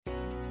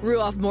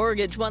Ruoff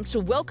Mortgage wants to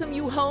welcome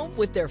you home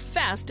with their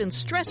fast and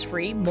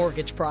stress-free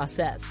mortgage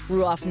process.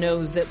 Ruoff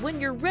knows that when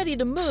you're ready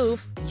to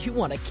move, you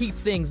want to keep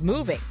things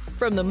moving.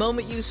 From the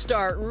moment you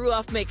start,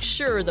 Ruoff makes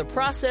sure the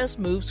process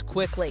moves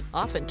quickly,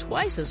 often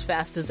twice as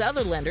fast as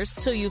other lenders,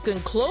 so you can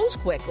close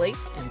quickly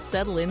and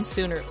settle in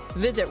sooner.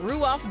 Visit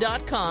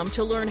Ruoff.com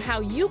to learn how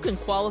you can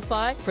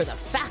qualify for the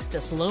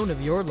fastest loan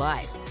of your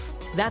life.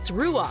 That's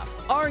Ruoff,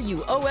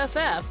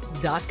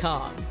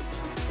 RUOFF.com.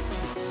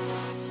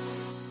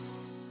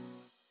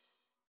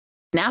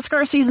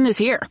 NASCAR season is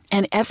here,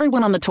 and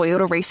everyone on the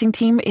Toyota racing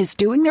team is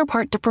doing their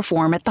part to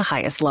perform at the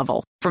highest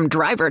level. From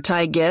driver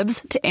Ty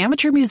Gibbs to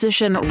amateur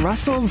musician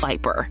Russell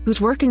Viper, who's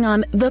working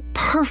on the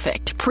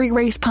perfect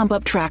pre-race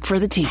pump-up track for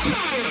the team.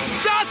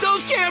 Start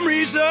those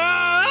Camrys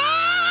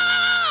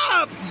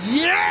up!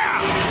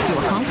 Yeah! To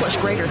accomplish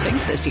greater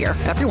things this year,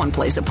 everyone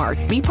plays a part.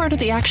 Be part of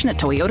the action at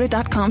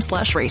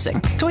toyota.com/racing.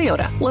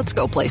 Toyota, let's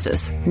go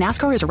places.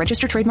 NASCAR is a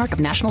registered trademark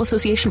of National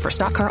Association for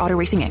Stock Car Auto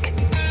Racing, Inc.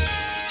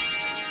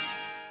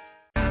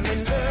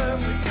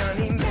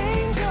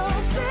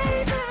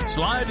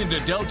 Slide into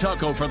Del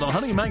Taco for the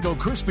Honey Mango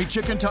Crispy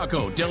Chicken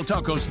Taco. Del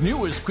Taco's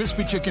newest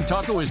Crispy Chicken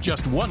Taco is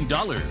just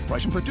 $1.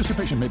 Price and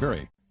participation may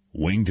vary.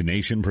 Winged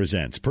Nation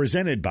presents,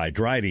 presented by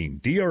Dryden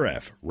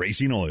DRF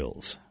Racing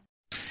Oils.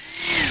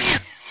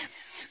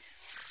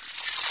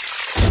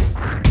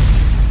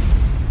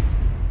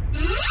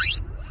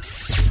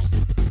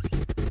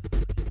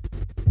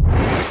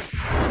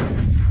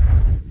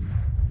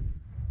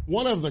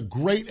 One of the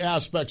great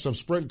aspects of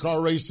sprint car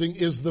racing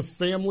is the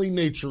family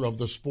nature of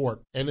the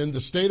sport. And in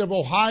the state of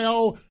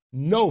Ohio,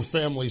 no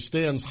family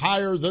stands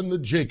higher than the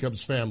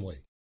Jacobs family.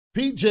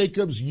 Pete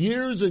Jacobs,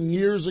 years and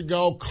years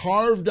ago,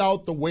 carved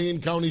out the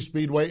Wayne County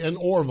Speedway in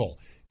Orville.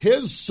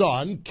 His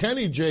son,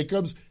 Kenny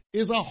Jacobs,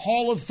 is a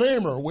Hall of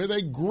Famer with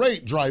a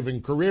great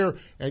driving career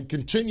and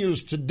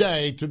continues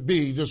today to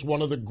be just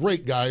one of the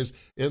great guys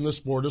in the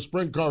sport of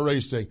sprint car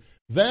racing.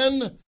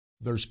 Then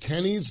there's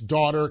Kenny's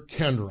daughter,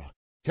 Kendra.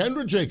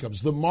 Kendra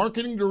Jacobs, the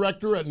marketing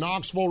director at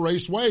Knoxville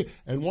Raceway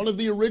and one of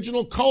the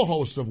original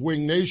co-hosts of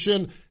Wing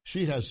Nation.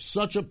 She has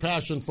such a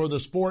passion for the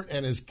sport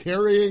and is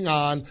carrying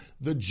on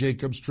the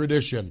Jacobs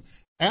tradition.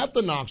 At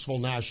the Knoxville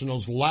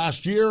Nationals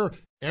last year,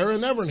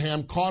 Aaron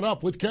Evernham caught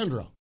up with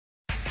Kendra.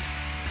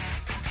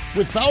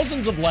 With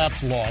thousands of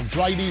laps logged,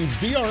 Dryden's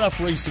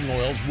DRF racing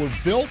oils were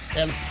built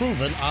and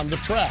proven on the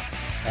track.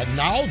 And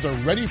now they're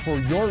ready for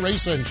your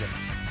race engine.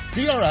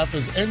 DRF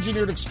is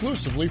engineered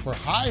exclusively for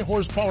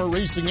high-horsepower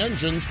racing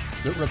engines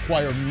that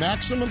require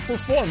maximum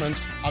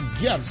performance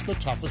against the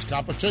toughest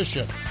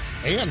competition.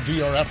 And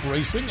DRF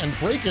racing and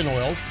break-in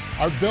oils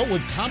are built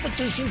with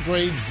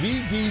competition-grade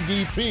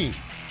ZDDP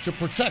to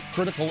protect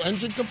critical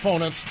engine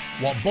components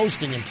while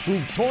boasting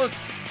improved torque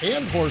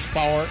and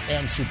horsepower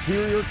and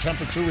superior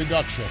temperature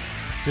reduction.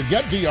 To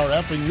get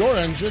DRF in your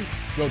engine,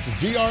 go to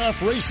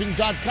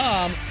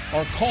drfracing.com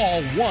or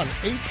call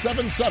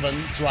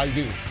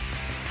 1-877-DRYD.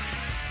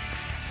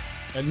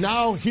 And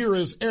now, here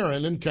is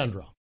Aaron and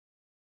Kendra.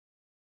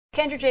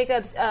 Kendra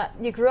Jacobs,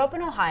 you grew up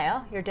in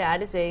Ohio. Your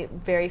dad is a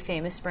very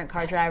famous sprint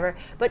car driver.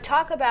 But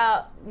talk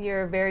about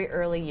your very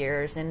early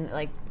years and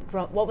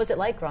what was it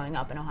like growing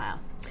up in Ohio?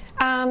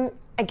 I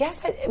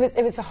guess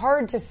it was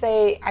hard to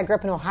say I grew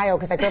up in Ohio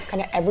because I grew up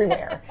kind of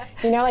everywhere.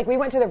 We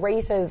went to the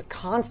races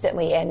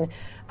constantly, and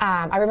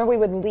I remember we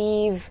would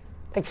leave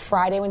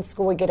Friday when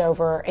school would get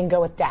over and go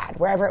with Dad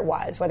wherever it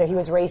was, whether he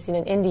was racing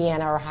in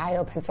Indiana,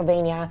 Ohio,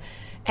 Pennsylvania.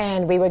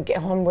 And we would get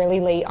home really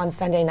late on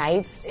Sunday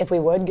nights, if we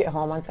would get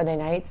home on Sunday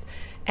nights.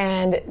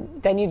 And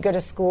then you'd go to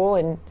school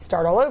and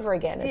start all over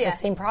again. It's the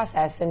same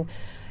process. And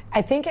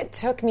I think it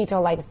took me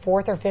till 4th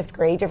or 5th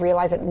grade to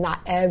realize that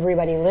not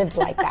everybody lived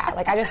like that.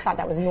 I just thought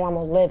that was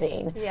normal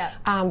living. Yeah.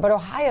 But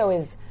Ohio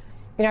is,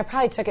 I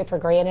probably took it for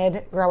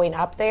granted growing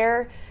up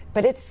there.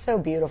 But it's so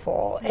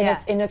beautiful. And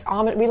it's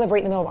Amish. We live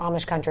right in the middle of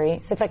Amish country.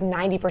 So it's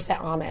 90%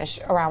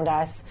 Amish around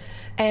us.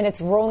 And it's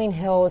rolling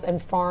hills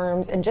and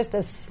farms and just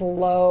a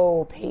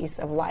slow pace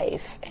of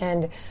life.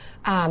 And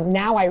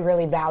now I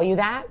really value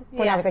that.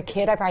 When I was a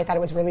kid, I probably thought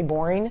it was really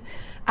boring.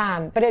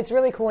 But it's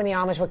really cool when the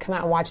Amish would come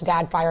out and watch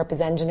Dad fire up his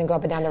engine and go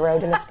up and down the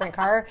road in the sprint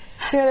car.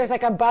 So there's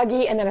a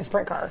buggy and then a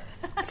sprint car.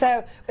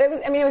 So it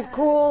was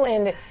cool.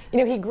 And,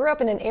 he grew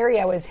up in an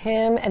area. It was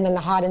him and then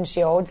the Hod and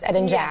Shields, Ed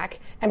and Jack,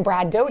 and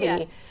Brad Doty.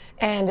 Yeah.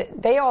 And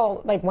they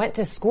all went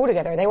to school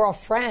together. They were all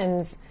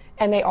friends,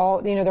 and they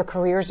all, their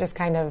careers just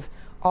kind of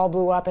all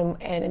blew up,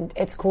 and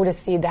it's cool to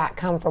see that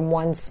come from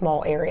one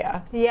small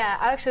area. Yeah,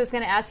 I actually was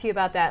going to ask you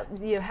about that.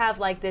 You have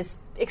this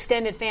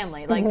extended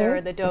family, there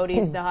are the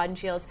Doties, the Hod and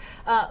Shields.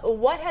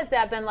 What has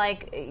that been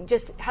like,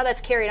 just how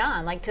that's carried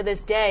on? To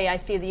this day, I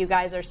see that you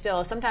guys are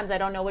still, sometimes I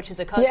don't know which is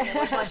a cousin and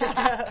which one's just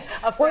a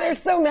friend. Well, there's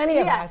so many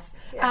of us.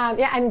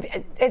 Yeah.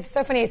 And it's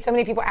so funny, so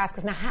many people ask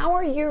us, now, how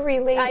are you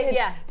related?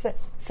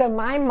 So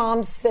my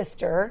mom's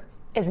sister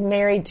is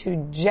married to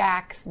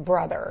Jack's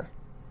brother.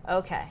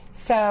 Okay.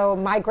 So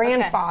my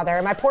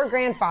grandfather, my poor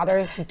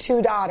grandfather's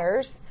 2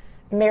 daughters,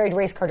 married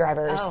race car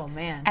drivers. Oh,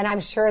 man. And I'm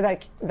sure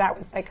that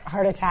was a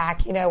heart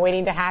attack,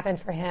 waiting to happen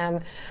for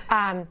him.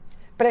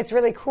 But But it's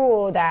really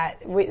cool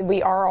that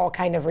we are all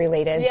kind of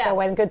related. Yeah. So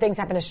when good things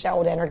happen to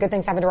Sheldon or good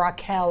things happen to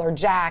Raquel or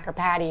Jack or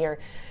Patty or,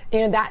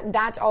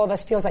 that all of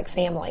us feels like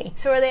family.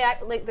 So are they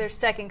like they're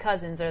second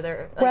cousins? Or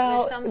they're like,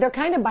 well, they're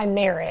kind of by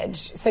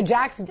marriage. So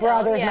Jack's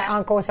brother is my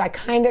uncle, so I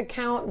kind of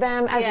count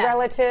them as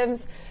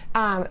relatives.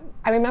 I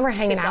remember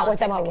hanging out with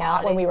them a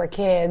lot when we were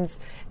kids.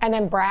 And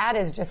then Brad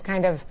is just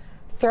kind of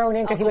thrown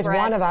in because he was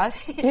one of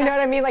us. Yeah. You know what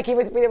I mean? Like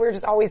we were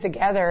just always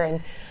together.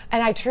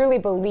 And I truly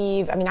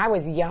believe, I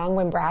was young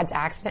when Brad's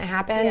accident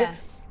happened,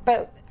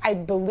 but I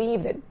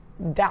believe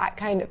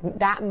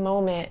that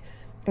moment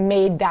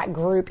made that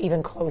group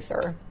even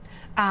closer.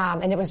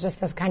 And it was just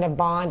this kind of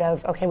bond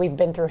of, okay, we've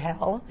been through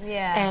hell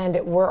and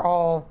we're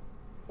all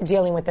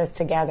dealing with this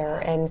together.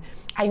 And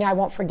I know I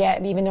won't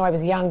forget, even though I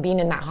was young, being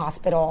in that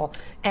hospital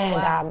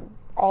and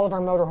all of our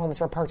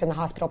motorhomes were parked in the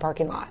hospital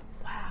parking lot.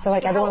 So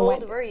everyone how old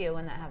went. Were you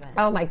when that happened?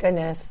 Oh my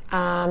goodness,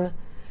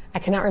 I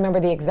cannot remember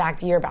the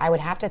exact year, but I would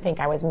have to think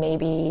I was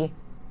maybe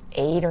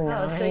 8 or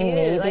 9, so you,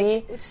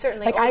 maybe.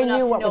 Certainly, I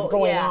knew what was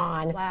going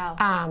on.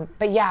 Wow.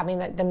 But yeah,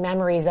 the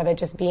memories of it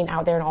just being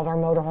out there in all of our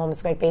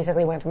motorhomes,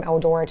 basically went from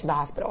Eldora to the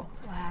hospital.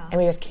 Wow.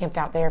 And we just camped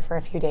out there for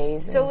a few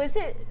days. So was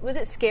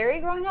it scary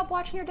growing up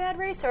watching your dad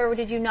race, or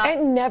did you not?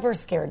 It never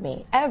scared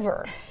me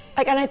ever.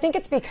 And I think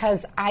it's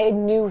because I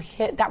knew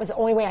that was the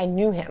only way I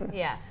knew him.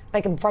 Yeah.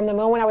 From the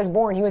moment I was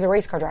born, he was a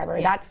race car driver.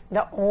 Yeah. That's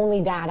the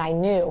only dad I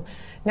knew.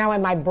 Now,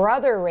 when my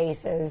brother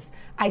races,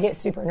 I get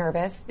super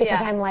nervous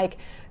because I'm like,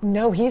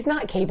 no, he's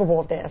not capable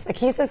of this.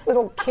 He's this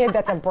little kid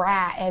that's a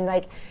brat,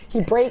 and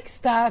he breaks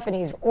stuff, and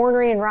he's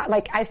ornery and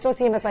I still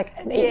see him as an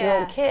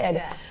 8-year-old kid.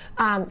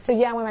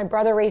 Yeah. When my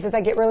brother races,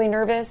 I get really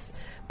nervous,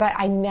 but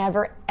I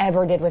never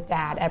ever did with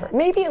Dad ever.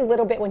 Maybe a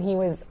little bit when he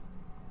was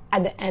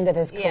at the end of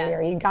his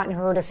career. He'd gotten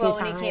hurt a few times.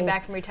 When he came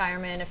back from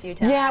retirement a few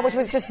times. Yeah, which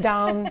was just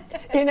dumb.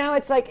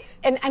 It's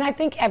and I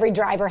think every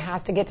driver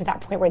has to get to that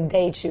point where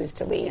they choose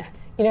to leave.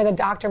 Yeah. The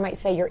doctor might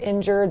say you're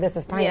injured, this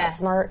is probably not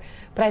smart.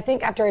 But I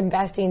think after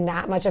investing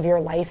that much of your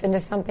life into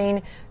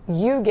something,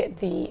 you get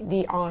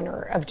the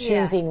honor of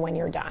choosing when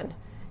you're done.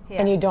 Yeah.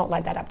 And you don't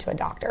let that up to a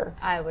doctor.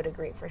 I would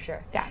agree for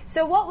sure. Yeah.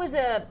 So what was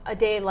a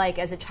day like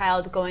as a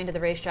child going to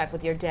the racetrack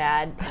with your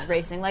dad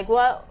racing?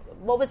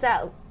 What was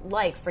that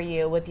like for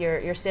you with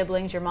your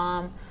siblings, your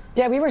mom?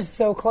 Yeah, we were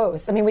so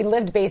close. We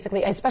lived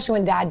basically, especially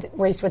when Dad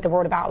raced with the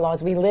World of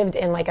Outlaws, we lived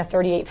in a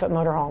 38-foot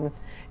motorhome.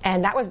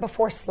 And that was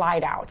before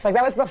slide outs.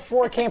 That was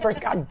before campers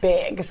got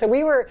big. So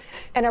we were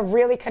in a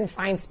really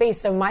confined space.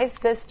 So my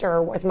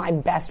sister was my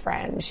best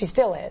friend. She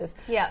still is.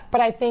 Yeah.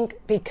 But I think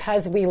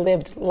because we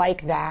lived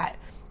like that,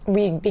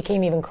 we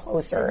became even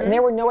closer. Mm-hmm. And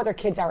there were no other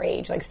kids our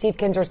age. Steve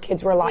Kinser's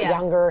kids were a lot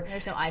younger.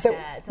 There's no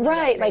iPads.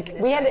 Right.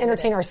 We had to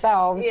entertain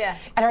ourselves. Yeah.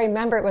 And I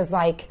remember it was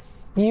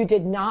you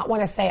did not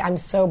want to say, I'm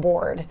so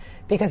bored.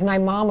 Because my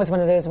mom was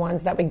one of those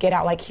ones that would get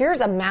out,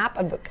 here's a map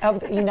of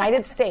the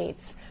United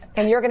States,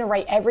 and you're going to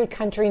write every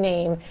country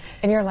name.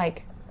 And you're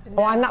like,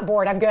 oh, I'm not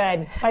bored. I'm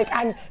good.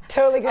 I'm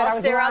totally good. I'll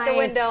stare out the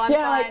window.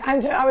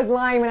 I'm fine. I was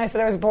lying when I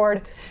said I was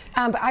bored.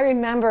 But I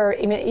remember,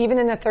 even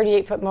in a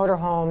 38-foot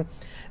motorhome,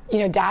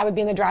 Dad would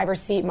be in the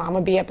driver's seat, Mom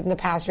would be up in the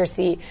passenger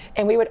seat,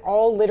 and we would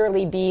all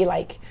literally be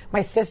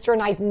my sister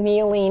and I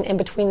kneeling in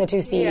between the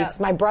two seats,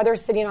 my brother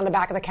sitting on the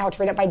back of the couch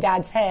right up by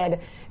Dad's head,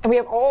 and we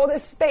have all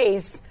this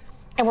space,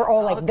 and we're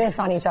all this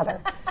on each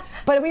other.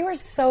 But we were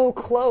so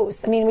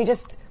close.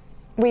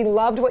 We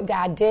loved what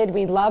Dad did.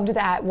 We loved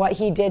that what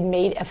he did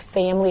made a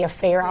family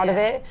affair out of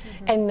it,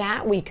 and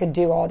that we could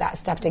do all that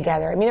stuff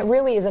together. It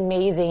really is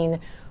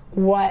amazing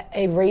what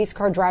a race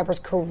car driver's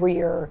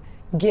career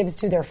gives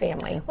to their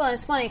family. Well, and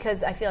it's funny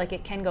because I feel like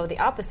it can go the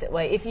opposite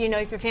way. If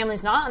your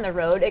family's not on the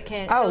road, it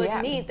can.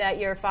 It's neat that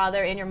your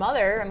father and your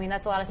mother.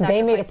 That's a lot of sacrifice.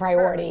 They made a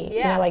priority.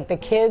 Yeah. The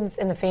kids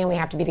and the family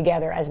have to be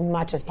together as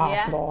much as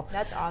possible. Yeah,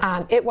 that's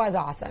awesome. It was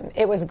awesome.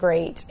 It was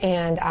great,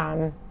 and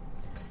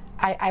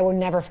I will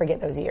never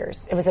forget those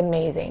years. It was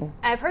amazing.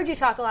 I've heard you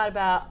talk a lot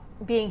about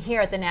being here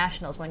at the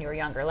Nationals when you were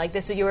younger.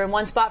 You were in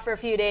one spot for a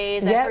few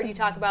days. I've heard you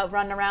talk about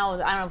running around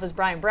with, I don't know if it was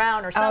Brian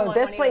Brown or someone. Oh,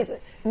 this place,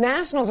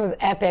 Nationals was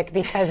epic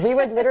because we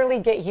would literally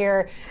get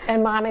here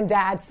and Mom and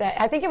Dad said,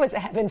 I think it was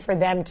heaven for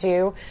them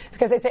too,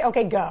 because they'd say,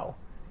 okay, go.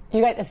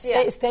 You guys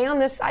stay on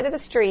this side of the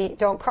street,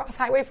 don't cross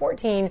Highway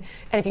 14,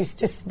 and if you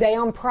just stay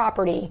on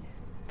property,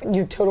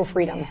 you have total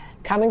freedom. Yeah.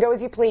 Come and go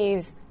as you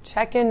please,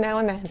 check in now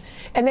and then.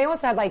 And they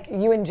also had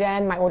you and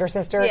Jen, my older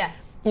sister,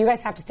 you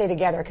guys have to stay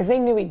together because they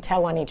knew we'd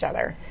tell on each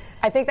other.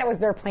 I think that was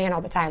their plan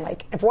all the time.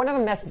 If one of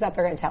them messes up,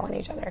 they're going to tell on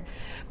each other.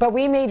 But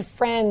we made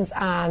friends.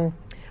 I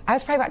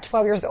was probably about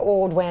 12 years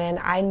old when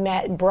I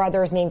met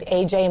brothers named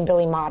AJ and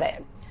Billy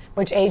Mottet,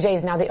 which AJ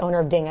is now the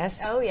owner of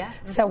Dingus. Oh, yeah.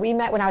 Mm-hmm. So we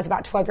met when I was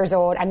about 12 years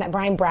old. I met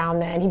Brian Brown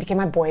then. He became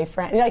my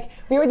boyfriend.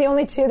 We were the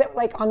only two that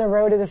were on the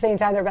road at the same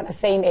time. They were about the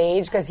same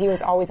age because he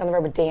was always on the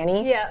road with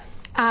Danny. Yeah.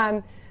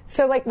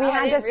 So we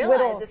had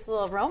this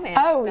little romance.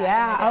 Oh,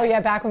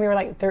 yeah. Back when we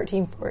were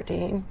 13,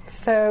 14.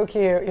 So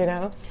cute,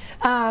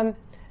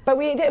 But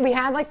we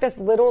had this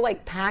little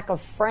pack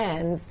of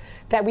friends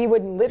that we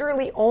would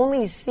literally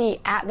only see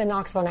at the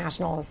Knoxville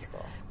Nationals.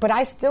 But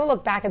I still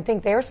look back and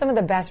think they're some of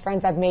the best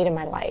friends I've made in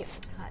my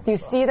life. You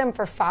see them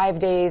for 5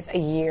 days a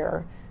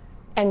year,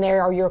 and they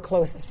are your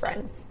closest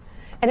friends.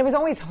 And it was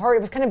always hard.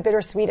 It was kind of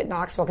bittersweet at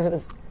Knoxville because it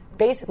was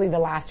basically the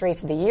last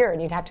race of the year,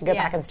 and you'd have to go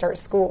back and start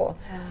school.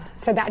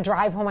 So that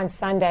drive home on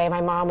Sunday,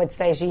 my mom would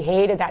say she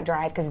hated that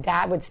drive because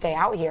Dad would stay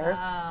out here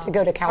to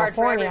go to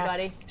California. Hard for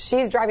everybody.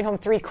 She's driving home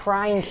 3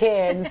 crying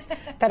kids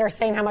that are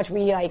saying how much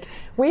we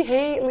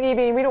hate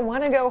leaving. We don't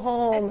want to go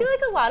home. I feel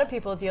like a lot of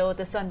people deal with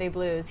the Sunday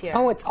blues here.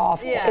 Oh, it's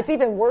awful. Yeah. It's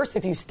even worse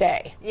if you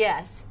stay.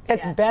 Yes.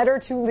 It's better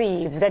to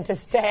leave than to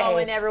stay. Oh,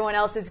 and everyone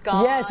else is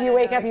gone. Yes, you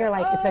wake up and you're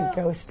like, it's a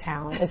ghost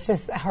town. It's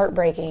just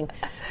heartbreaking.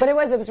 But it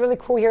was really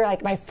cool here.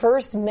 Like my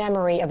first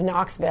memory of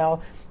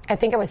Knoxville, I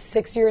think I was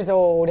 6 years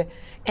old,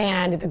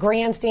 and the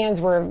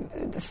grandstands were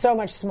so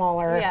much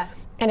smaller. Yeah.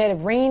 And it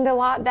had rained a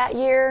lot that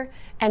year,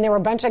 and there were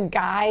a bunch of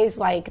guys,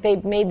 like they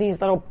made these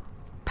little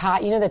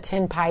pot, the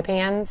tin pie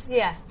pans?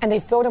 Yeah. And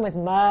they filled them with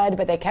mud,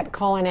 but they kept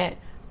calling it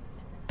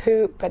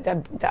poop, but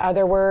the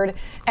other word.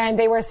 And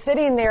they were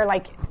sitting there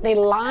like they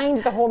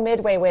lined the whole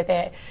midway with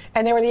it,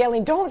 and they were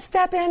yelling, "Don't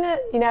step in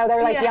it!" They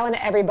were like yelling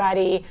at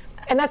everybody,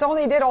 and that's all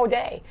they did all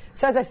day.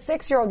 So as a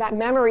 6-year-old, that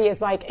memory is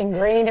like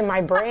ingrained in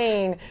my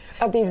brain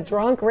of these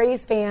drunk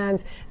race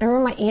fans. And I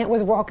remember my aunt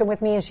was walking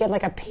with me, and she had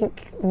like a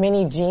pink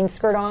mini jean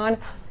skirt on,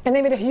 and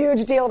they made a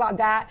huge deal about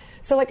that.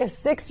 So like a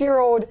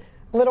 6-year-old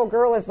little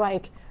girl is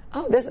like,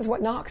 "Oh, this is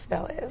what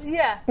Knoxville is."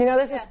 Yeah.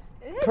 This is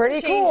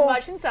pretty cool.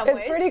 Much in some ways.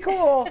 It's pretty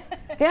cool.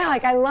 Yeah,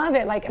 like I love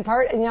it. Like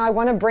I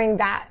want to bring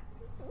that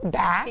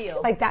back,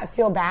 like that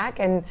feel back,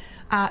 and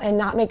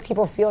not make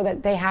people feel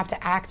that they have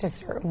to act a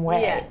certain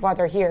way while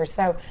they're here.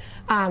 So,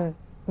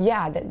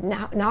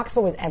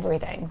 Knoxville was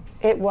everything.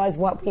 It was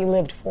what we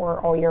lived for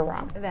all year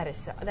round. That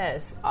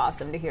is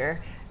awesome to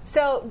hear.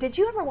 So, did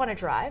you ever want to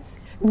drive?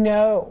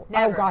 No.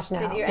 Never. Oh gosh, no.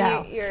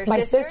 No. Your my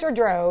sister? sister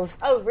drove.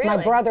 Oh, really? My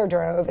brother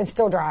drove and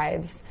still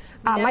drives.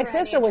 My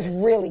sister was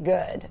really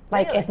good.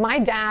 Like, if my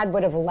dad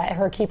would have let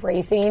her keep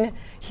racing,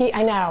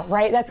 I know,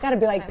 right? That's got to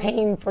be like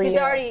pain for you. He's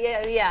already,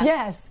 yeah.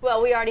 Yes.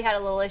 Well, we already had a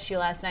little issue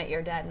last night,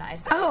 your dad and I.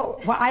 So. Oh,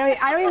 well,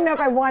 I don't even know if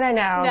I want to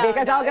know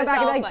because I'll go back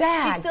and be like,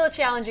 Dad. He's still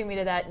challenging me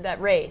to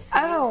that race.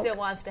 Oh. He still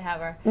wants to have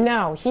her.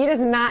 No, he does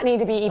not need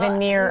to be even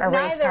near a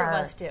race car. Neither of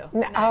us do.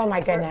 Oh,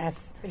 my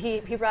goodness. But he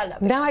brought it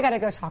up. Now I got to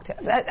go talk to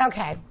him.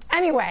 Okay.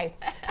 Anyway,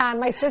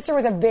 my sister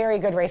was a very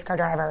good race car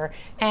driver,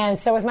 and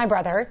so was my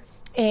brother.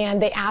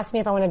 And they asked me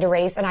if I wanted to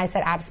race, and I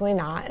said absolutely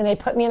not. And they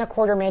put me in a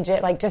quarter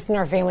midget, like just in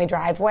our family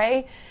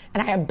driveway,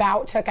 and I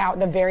about took out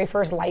the very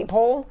first light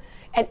pole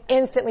and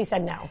instantly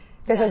said no.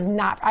 This is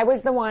not. I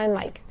was the one,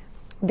 like,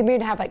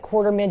 we'd have like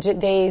quarter midget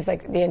days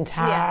like the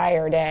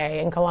entire day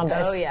in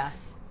Columbus. Oh, yeah.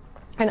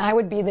 And I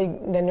would be the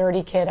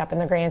nerdy kid up in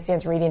the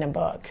grandstands reading a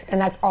book,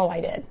 and that's all I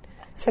did.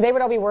 So they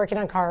would all be working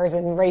on cars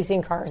and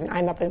racing cars, and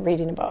I'm up and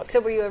reading a book. So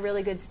were you a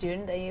really good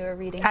student that you were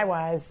reading? I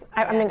was.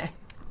 I mean...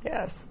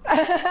 Yes.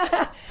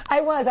 I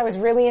was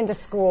really into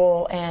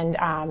school, and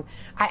I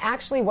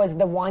actually was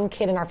the one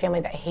kid in our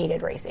family that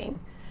hated racing.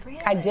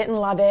 Really? I didn't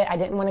love it. I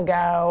didn't want to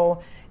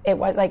go. It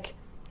was like,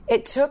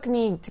 it took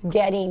me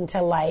getting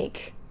to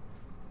like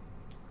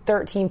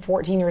 13,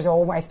 14 years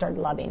old where I started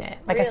loving it.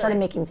 Like, really? I started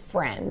making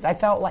friends. I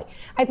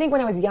think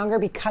when I was younger,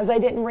 because I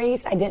didn't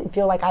race, I didn't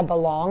feel like I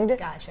belonged.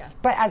 Gotcha.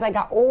 But as I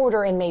got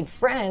older and made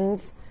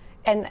friends,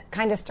 and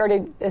kind of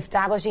started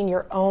establishing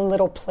your own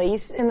little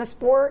place in the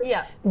sport,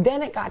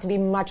 then it got to be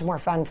much more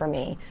fun for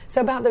me. So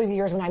about those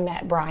years when I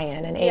met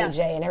Brian and AJ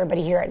and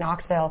everybody here at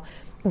Knoxville,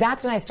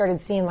 that's when I started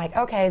seeing like,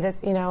 okay,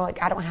 this,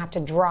 like I don't have to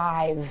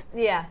drive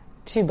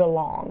to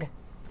belong.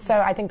 So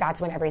I think that's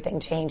when everything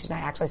changed and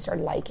I actually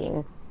started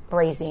liking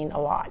racing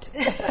a lot.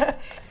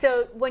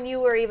 So when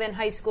you were even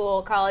high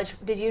school, college,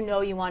 did you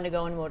know you wanted to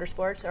go in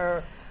motorsports?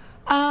 Or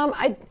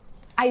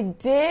I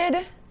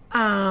did.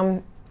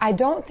 I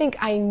don't think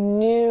I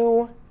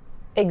knew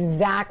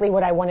exactly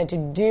what I wanted to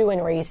do in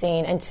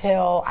racing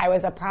until I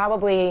was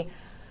probably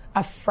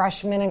a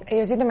freshman. It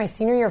was either my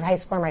senior year of high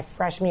school or my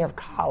freshman year of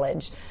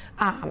college.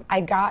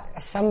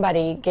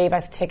 Somebody gave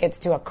us tickets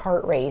to a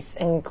kart race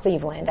in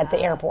Cleveland at the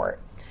airport.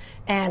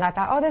 And I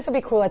thought, oh, this will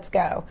be cool, let's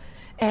go.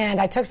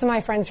 And I took some of my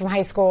friends from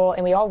high school,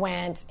 and we all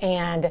went,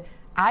 and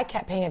I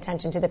kept paying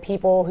attention to the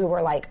people who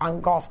were like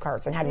on golf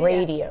carts and had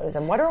radios,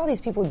 and what are all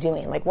these people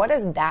doing? Like, what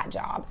is that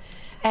job?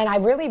 And I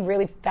really,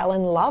 really fell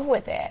in love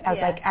with it. I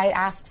was like, I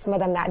asked some of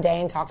them that day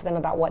and talked to them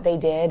about what they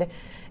did.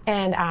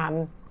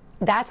 And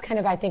that's kind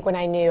of, I think, when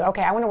I knew,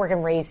 okay, I want to work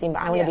in racing,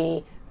 but I want to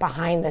be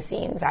behind the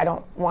scenes. I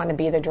don't want to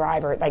be the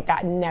driver. Like,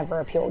 that never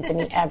appealed to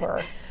me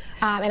ever.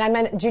 And I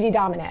met Judy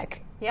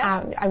Dominic.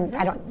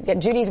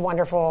 Judy's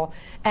wonderful,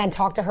 and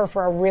talked to her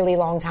for a really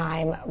long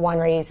time, one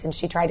race, and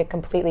she tried to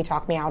completely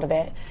talk me out of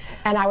it.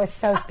 And I was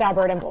so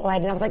stubborn and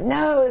bullheaded, and I was like,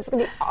 no, this is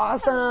going to be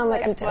awesome.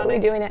 Like, I'm totally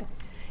doing it.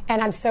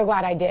 And I'm so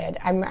glad I did.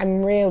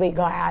 I'm really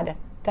glad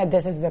that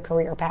this is the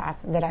career path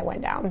that I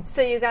went down.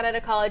 So you got out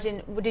of college,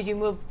 and did you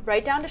move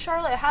right down to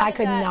Charlotte? I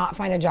could not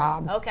find a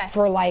job. Okay.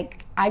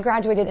 I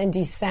graduated in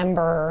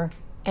December,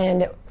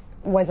 and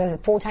was a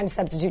full-time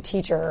substitute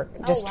teacher,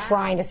 just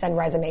trying to send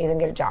resumes and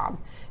get a job,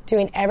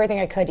 doing everything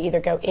I could to either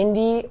go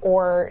Indy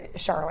or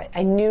Charlotte.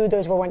 I knew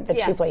those were the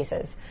two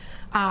places.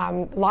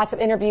 Lots of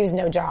interviews,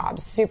 no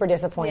jobs, super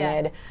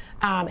disappointed.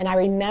 And I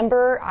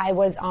remember I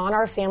was on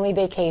our family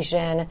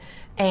vacation,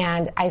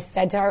 and I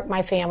said to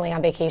my family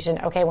on vacation,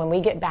 okay, when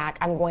we get back,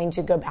 I'm going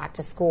to go back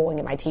to school and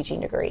get my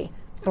teaching degree.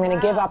 I'm going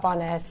to give up on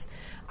this.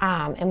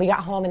 And we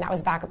got home, and that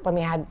was back when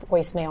we had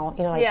voicemail,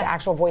 the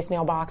actual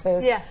voicemail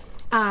boxes. Yeah.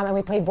 And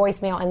we played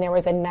voicemail, and there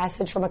was a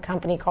message from a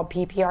company called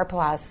PPR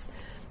Plus,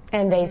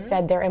 and they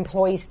said their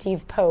employee,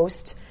 Steve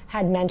Post,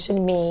 had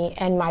mentioned me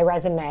and my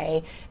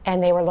resume,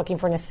 and they were looking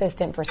for an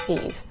assistant for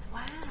Steve.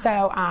 Wow.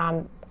 So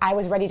I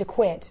was ready to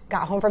quit.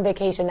 Got home from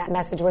vacation. That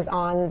message was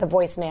on the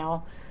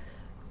voicemail.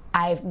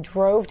 I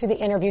drove to the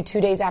interview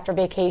 2 days after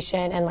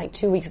vacation, and like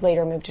 2 weeks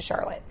later moved to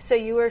Charlotte. So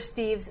you were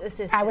Steve's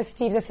assistant? I was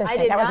Steve's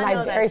assistant. That was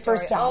my very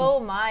first job. Oh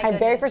my goodness. My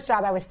very first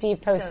job, I was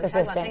Steve Post's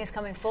assistant. Things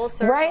coming full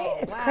circle. Right?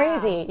 It's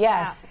crazy.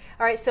 Yes. Wow.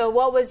 All right, so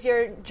what was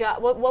your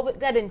job? What would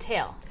that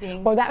entail?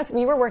 Well,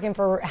 we were working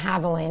for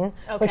Haviland,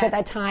 which at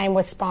that time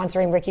was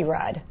sponsoring Ricky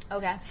Rudd.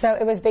 Okay. So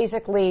it was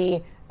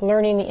basically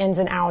learning the ins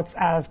and outs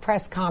of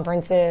press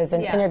conferences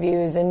and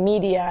interviews and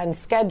media and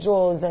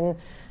schedules and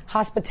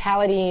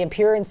hospitality,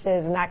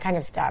 appearances, and that kind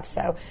of stuff.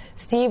 So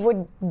Steve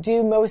would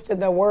do most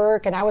of the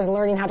work, and I was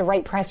learning how to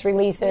write press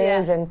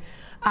releases, and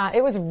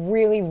it was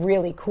really,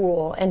 really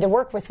cool. And to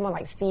work with someone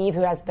like Steve,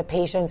 who has the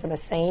patience of a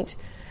saint,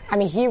 I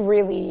mean, he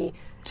really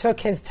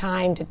took his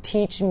time to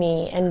teach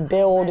me and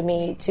build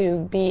me to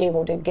be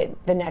able to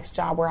get the next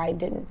job where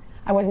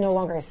I was no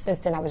longer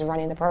assistant, I was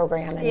running the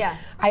program. And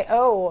I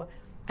owe,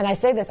 and I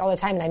say this all the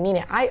time and I mean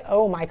it, I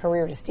owe my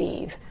career to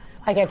Steve.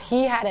 Like, if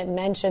he hadn't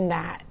mentioned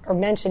that or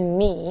mentioned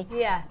me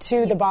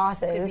to the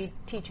bosses,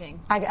 could be teaching.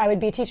 I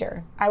would be a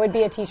teacher. I would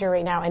be a teacher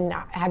right now and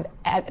not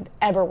have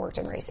ever worked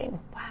in racing.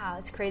 Wow,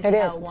 it's crazy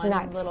how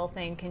one little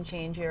thing can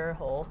change your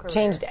whole career.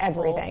 Changed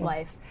everything. Whole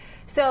life.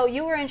 So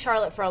you were in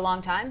Charlotte for a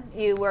long time.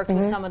 You worked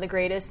with some of the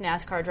greatest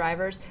NASCAR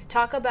drivers.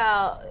 Talk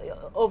about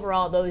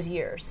overall those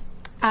years.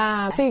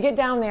 So you get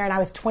down there, and I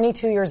was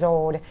 22 years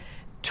old,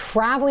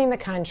 traveling the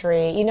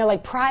country,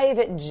 like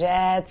private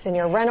jets, and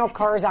your rental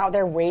cars out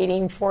there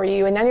waiting for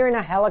you, and then you're in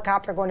a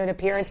helicopter going to an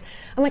appearance.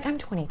 I'm like, I'm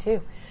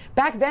 22.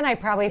 Back then, I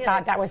probably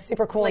thought that was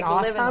super cool and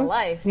awesome. Living the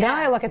life. Now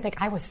I look and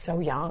think, I was so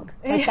young.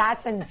 Like,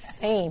 that's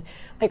insane.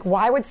 Like,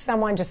 why would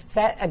someone just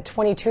set a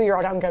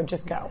 22-year-old up and go,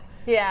 just go?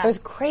 Yeah. It was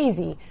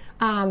crazy.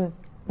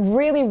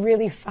 Really,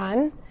 really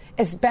fun,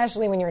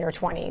 especially when you're in your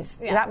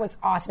 20s. Yeah. That was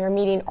awesome. You're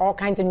meeting all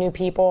kinds of new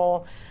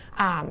people.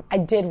 I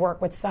did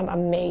work with some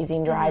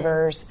amazing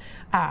drivers.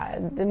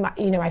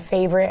 My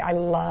favorite, I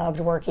loved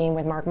working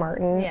with Mark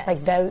Martin. Yes. Like,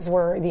 those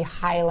were the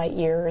highlight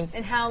years.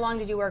 And how long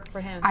did you work for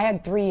him? I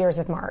had 3 years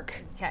with Mark.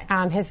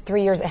 Okay. His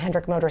 3 years at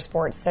Hendrick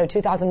Motorsports. So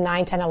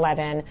 2009, 10,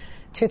 11.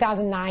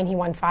 2009, he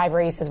won 5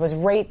 races, was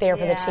right there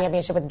for the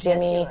championship with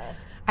Jimmy.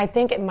 Yes, I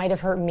think it might have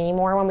hurt me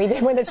more when we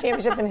did win the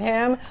championship than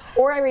him.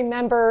 Or I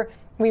remember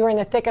we were in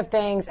the thick of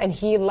things, and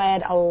he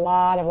led a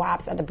lot of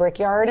laps at the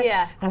Brickyard.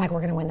 Yeah. And I'm like, we're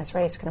going to win this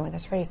race. We're going to win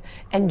this race.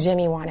 And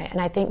Jimmy won it. And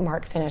I think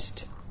Mark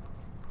finished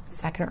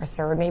second or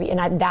third, maybe.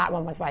 And that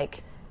one was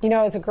like,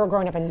 as a girl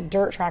growing up in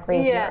dirt track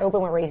racing or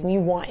open wheel racing,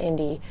 you want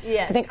Indy.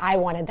 Yes. I think I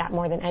wanted that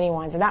more than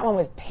anyone. So that one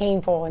was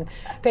painful. And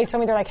they told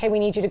me, they're like, hey, we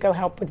need you to go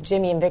help with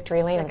Jimmy in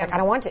Victory Lane. I was like, I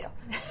don't want to.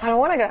 I don't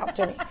want to go help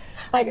Jimmy.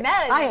 Like,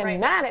 I am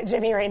mad at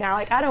Jimmy right now.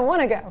 Like, I don't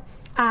want to go.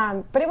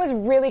 But it was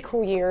really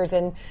cool years.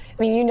 And,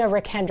 I mean,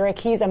 Rick Hendrick,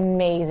 he's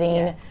amazing.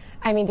 Yeah.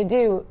 I mean, to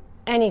do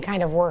any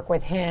kind of work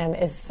with him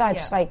is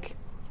such,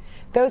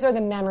 those are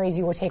the memories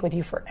you will take with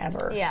you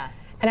forever. Yeah.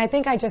 And I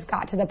think I just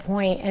got to the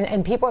point,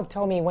 and people have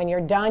told me, when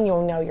you're done,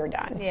 you'll know you're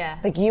done. Yeah.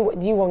 Like, you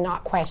will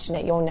not question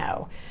it. You'll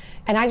know.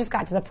 And I just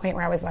got to the point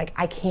where I was like,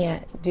 I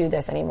can't do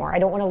this anymore. I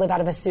don't want to live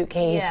out of a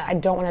suitcase. Yeah. I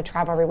don't want to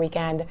travel every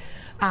weekend.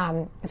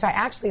 So I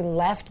actually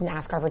left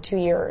NASCAR for 2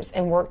 years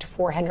and worked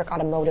for Hendrick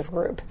Automotive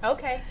Group.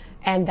 Okay.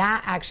 And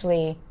that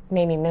actually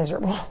made me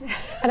miserable.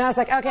 And I was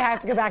like, okay, I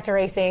have to go back to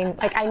racing.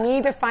 Like, I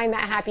need to find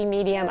that happy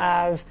medium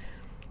of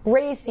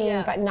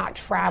racing, but not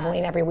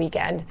traveling every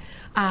weekend.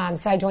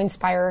 So I joined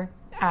Spire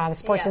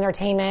Sports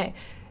Entertainment.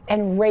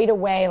 And right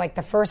away, like,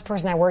 the first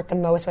person I worked the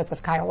most with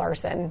was Kyle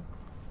Larson.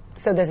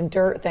 So this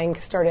dirt thing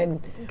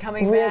started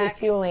really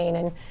fueling.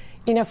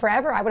 And,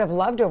 forever I would have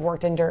loved to have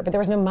worked in dirt, but there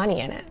was no money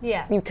in it.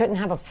 Yeah. You couldn't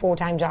have a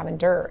full-time job in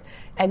dirt.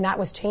 And that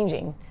was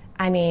changing.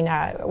 I mean,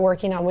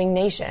 working on Wing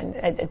Nation,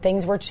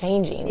 things were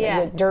changing.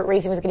 Yeah. Dirt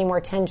racing was getting more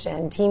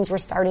attention. Teams were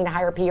starting to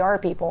hire PR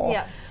people.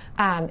 Yeah.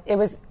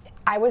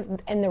 I was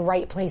in the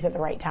right place at the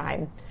right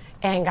time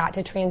and got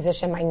to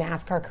transition my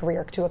NASCAR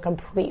career to a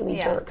completely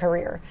dirt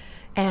career.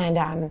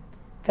 And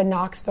the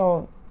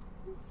Knoxville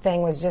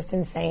thing was just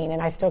insane,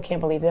 and I still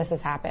can't believe this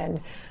has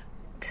happened.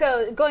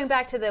 So going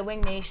back to the Wing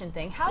Nation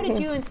thing, how did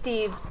you and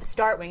Steve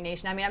start Wing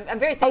Nation? I mean, I'm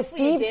very thankful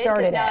Steve you did,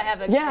 started now it. I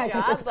have a good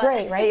job. It's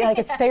great, right? Like,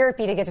 it's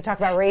therapy to get to talk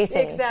about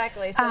racing.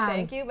 Exactly. So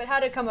thank you. But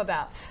how did it come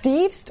about?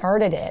 Steve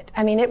started it.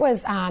 I mean, it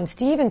was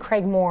Steve and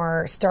Craig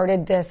Moore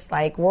started this,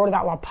 like, World of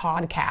Outlaw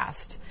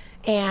podcast.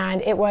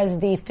 And it was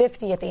the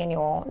 50th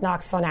annual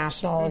Knoxville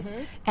Nationals.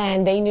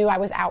 And they knew I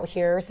was out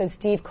here. So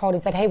Steve called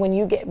and said, hey, when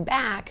you get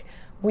back,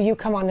 will you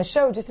come on the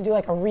show just to do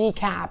like a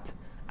recap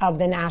of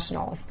the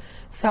Nationals?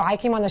 So I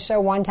came on the show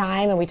one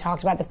time and we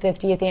talked about the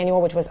 50th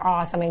annual, which was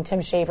awesome. I mean, Tim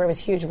Schafer was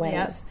a huge win.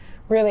 It was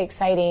really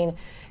exciting.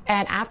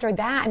 And after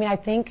that, I mean, I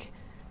think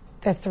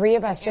the three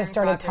of us just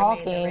started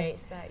talking. Made the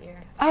race that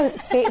year. Oh,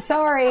 see,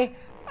 sorry.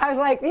 I was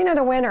like,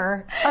 the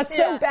winner. That's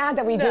so bad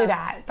that we do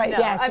that. But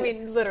yes. I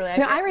mean, literally.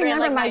 I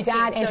remember my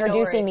dad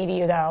introducing me to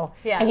you, though.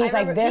 Yeah. And he's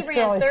like, this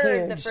girl is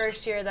huge. The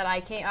first year that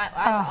I came,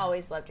 I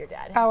always loved your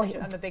dad.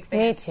 I'm a big fan.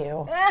 Me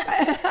too.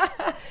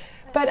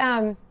 But,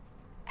 and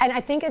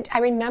I think I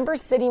remember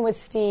sitting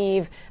with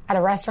Steve at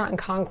a restaurant in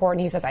Concord,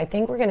 and he says, I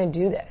think we're going to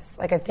do this.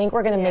 Like, I think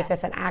we're going to make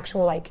this an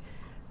actual, like,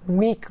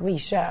 weekly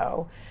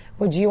show.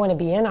 Would you want to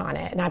be in on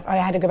it? And I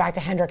had to go back to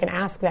Hendrick and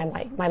ask them,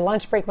 like, my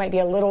lunch break might be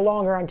a little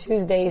longer on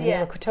Tuesdays, and they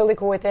were totally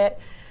cool with it.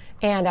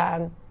 And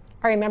I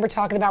remember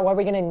talking about what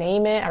we're going to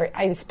name it.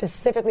 I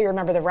specifically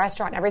remember the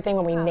restaurant and everything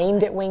when we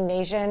named it Wing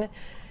Nation.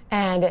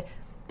 And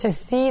to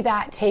see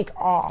that take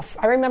off.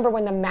 I remember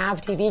when the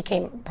MAV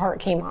TV part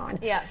came on.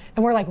 Yeah.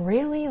 And we're like,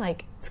 really?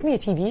 Like, it's going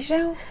to be a TV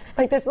show?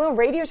 Like, this little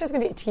radio show is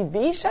going to be a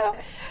TV show?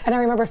 And I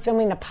remember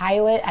filming the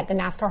pilot at the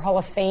NASCAR Hall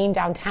of Fame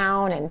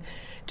downtown and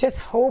just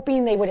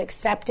hoping they would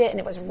accept it and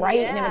it was right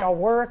and it would all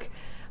work.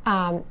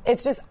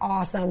 It's just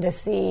awesome to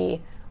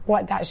see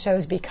what that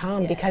show's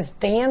become because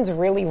fans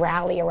really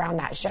rally around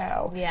that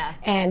show. Yeah.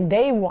 And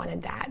they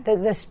wanted that.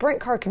 The sprint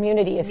car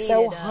community is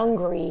so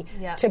hungry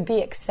to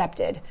be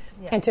accepted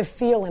and to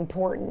feel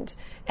important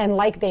and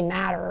like they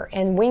matter.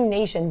 And Wing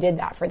Nation did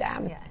that for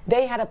them. Yes.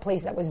 They had a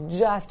place that was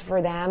just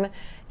for them.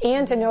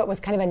 And to know it was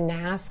kind of a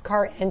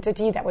NASCAR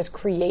entity that was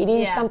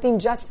creating something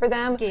just for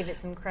them. Gave it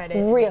some credit.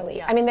 Really.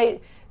 Yeah. I mean,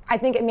 I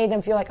think it made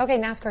them feel like, okay,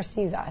 NASCAR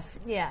sees us.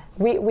 Yeah.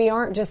 We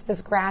aren't just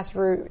this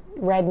grassroots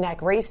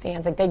redneck race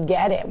fans. Like, they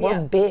get it. We're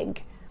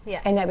big.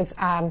 Yeah. And that was,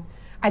 I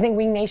think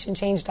Wing Nation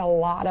changed a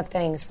lot of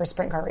things for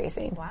sprint car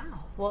racing. Wow.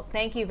 Well,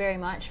 thank you very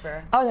much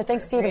for. Oh, no,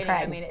 thanks, Steve and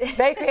Craig.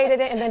 They created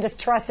it and then just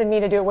trusted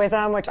me to do it with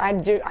them, which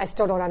I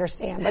still don't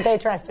understand, but they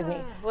trusted me.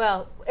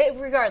 Well,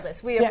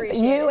 regardless, we appreciate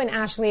you it. And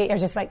Ashley are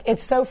just like,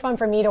 it's so fun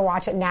for me to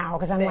watch it now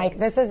because I'm like,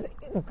 this is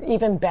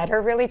even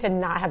better, really, to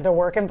not have the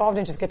work involved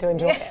and just get to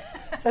enjoy it.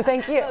 So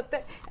thank you.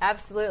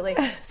 Absolutely.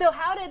 So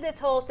how did this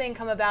whole thing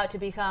come about to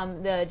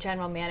become the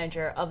general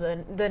manager of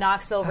the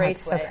Knoxville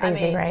Raceway? It's so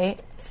crazy, right?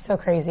 So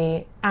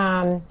crazy.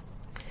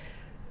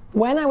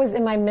 When I was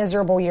in my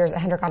miserable years at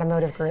Hendrick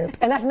Automotive Group,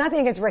 and that's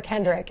nothing against Rick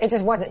Hendrick, it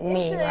just wasn't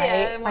me,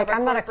 right? Like,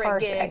 I'm not a car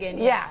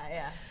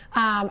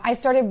I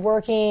started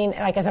working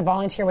like as a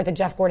volunteer with the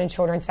Jeff Gordon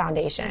Children's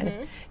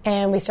Foundation,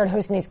 and we started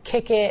hosting these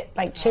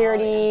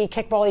charity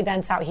kickball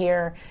events out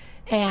here.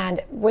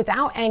 And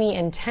without any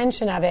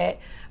intention of it,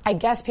 I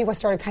guess people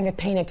started kind of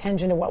paying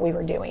attention to what we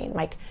were doing.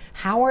 Like,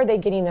 how are they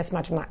getting this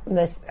much money?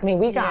 I mean,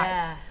 we got,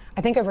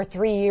 I think over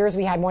 3 years,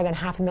 we had more than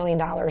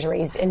 $500,000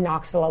 raised in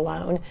Knoxville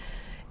alone.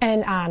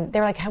 And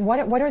they're like,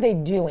 what are they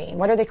doing?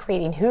 What are they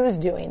creating? Who's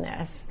doing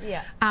this?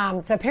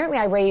 Yeah. So apparently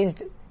I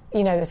raised,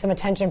 some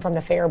attention from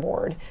the fair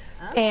board.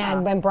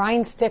 And when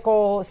Brian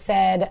Stickle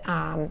said,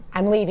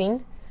 I'm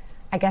leaving,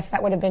 I guess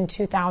that would have been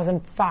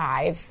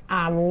 2005,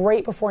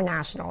 right before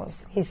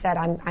Nationals. He said,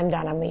 I'm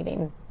done, I'm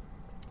leaving.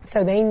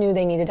 So they knew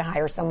they needed to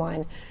hire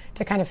someone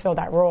to kind of fill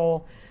that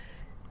role.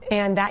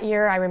 And that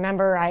year, I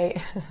remember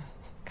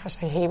gosh,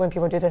 I hate when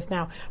people do this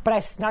now, but I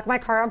snuck my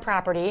car on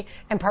property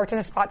and parked in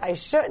a spot I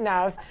shouldn't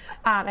have,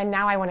 and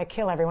now I want to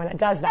kill everyone that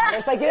does that.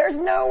 It's like, there's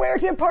nowhere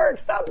to park.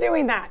 Stop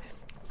doing that.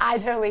 I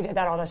totally did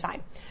that all the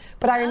time.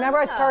 But I remember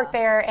I was parked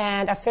there,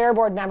 and a fair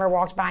board member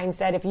walked by and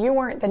said, if you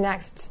weren't the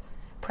next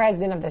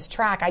president of this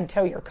track, I'd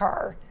tow your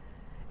car.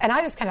 And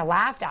I just kind of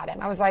laughed at him.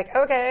 I was like,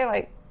 okay,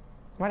 like,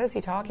 what is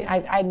he talking?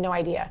 I had no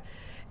idea.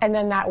 And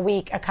then that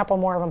week, a couple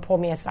more of them pulled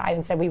me aside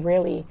and said, we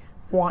really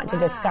want to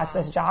discuss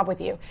this job with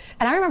you.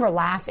 And I remember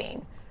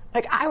laughing.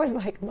 Like, I was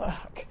like,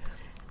 look,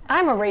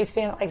 I'm a race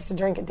fan that likes to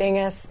drink a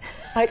dingus.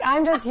 Like,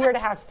 I'm just here to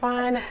have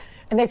fun.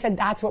 And they said,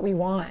 that's what we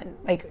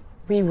want. Like,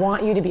 we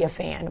want you to be a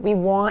fan. We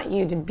want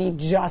you to be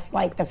just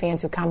like the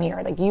fans who come here.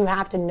 Like, you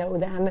have to know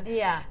them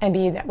and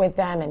be with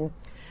them. And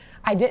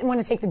I didn't want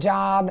to take the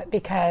job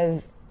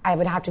because I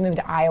would have to move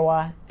to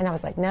Iowa. And I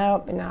was like,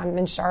 nope, no, I'm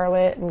in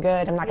Charlotte. I'm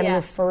good. I'm not going to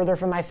move further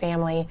from my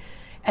family.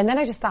 And then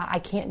I just thought, I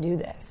can't do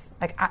this.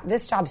 Like,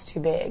 this job's too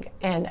big.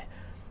 And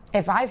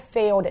if I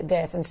failed at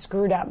this and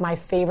screwed up my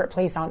favorite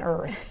place on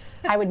earth,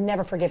 I would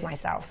never forgive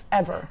myself,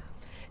 ever.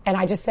 And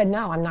I just said,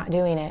 no, I'm not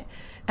doing it.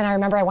 And I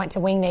remember I went to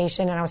Wing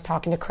Nation and I was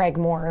talking to Craig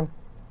Moore.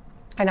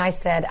 And I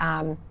said,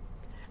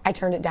 I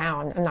turned it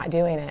down. I'm not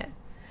doing it.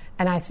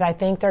 And I said, I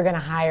think they're going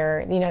to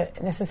hire,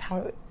 this is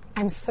how,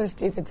 I'm so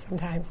stupid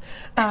sometimes.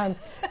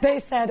 They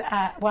said,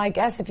 well, I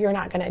guess if you're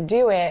not going to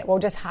do it, we'll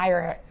just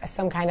hire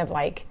some kind of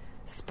like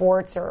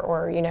sports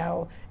or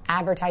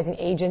advertising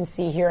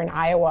agency here in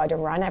Iowa to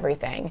run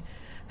everything.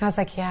 And I was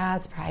like, yeah,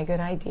 that's probably a good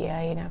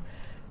idea,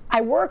 I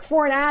work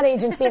for an ad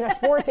agency and a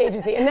sports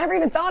agency and never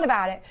even thought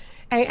about it.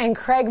 And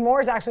Craig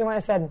Moore's actually one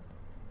that said,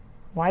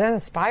 why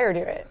doesn't Spire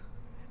do it?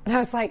 And I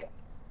was like,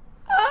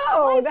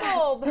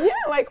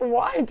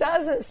 why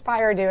doesn't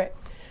Spire do it?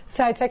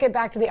 So I took it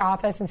back to the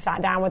office and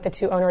sat down with the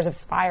two owners of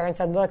Spire and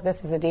said, look,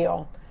 this is the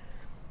deal.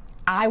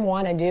 I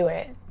want to do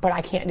it, but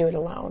I can't do it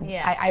alone.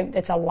 Yeah.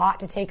 It's a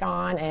lot to take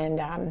on,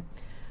 and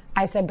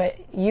I said, but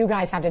you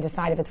guys have to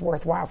decide if it's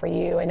worthwhile for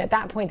you. And at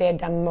that point, they had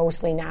done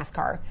mostly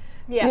NASCAR.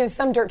 Yeah. You know,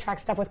 some dirt track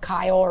stuff with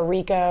Kyle or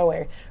Rico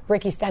or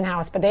Ricky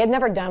Stenhouse, but they had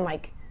never done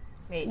like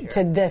major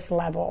to this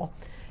level.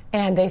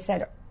 And they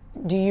said,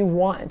 do you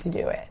want to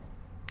do it?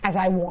 As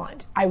I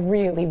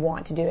really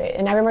want to do it.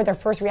 And I remember their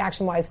first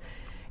reaction was,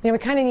 you know, we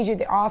kind of need you at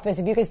the office.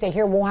 If you can stay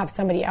here, we'll have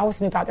somebody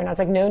else move out there. And I was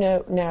like,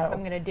 no. I'm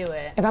going to do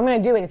it. If I'm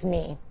going to do it, it's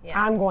me. Yeah.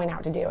 I'm going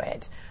out to do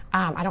it.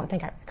 I don't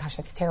think, gosh,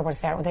 it's terrible to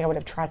say. I don't think I would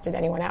have trusted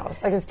anyone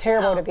else. Like, it's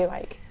terrible to be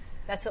like,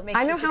 that's what makes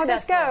I know you how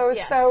this goes,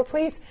 yes. so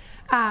please.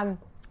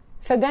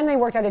 So then they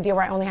worked out a deal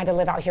where I only had to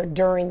live out here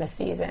during the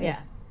season. Yeah.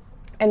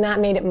 And that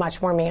made it much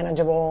more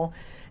manageable.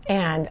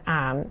 And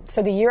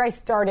so the year I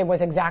started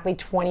was exactly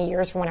 20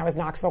 years from when I was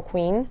Knoxville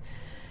Queen.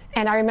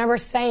 And I remember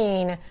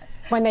saying,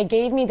 when they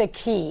gave me the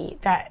key,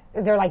 that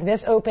they're like,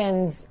 this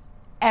opens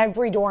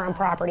every door on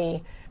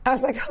property. I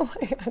was like, oh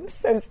my God, this is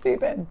so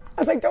stupid.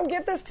 I was like, don't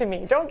give this to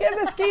me. Don't give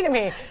this key to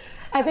me.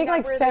 I think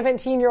like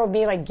 17-year-old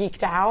me like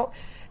geeked out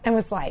and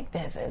was like,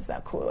 this is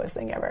the coolest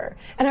thing ever.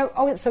 And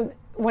so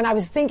when I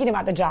was thinking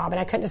about the job and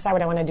I couldn't decide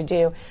what I wanted to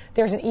do,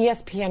 there's an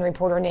ESPN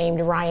reporter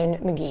named Ryan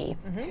McGee,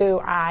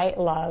 who I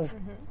love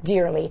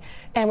dearly.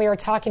 And we were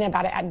talking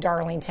about it at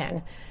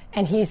Darlington.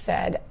 And he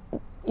said,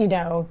 you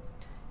know,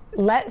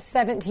 let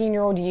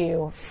 17-year-old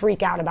you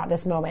freak out about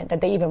this moment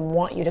that they even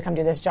want you to come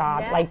do this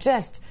job. Yeah. Like,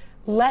 just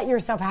let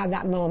yourself have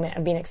that moment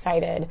of being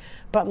excited,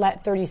 but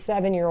let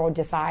 37-year-old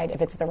decide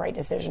if it's the right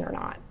decision or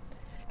not.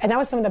 And that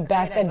was some of the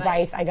best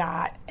advice I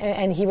got.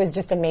 And he was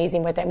just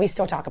amazing with it. And we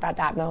still talk about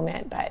that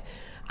moment. But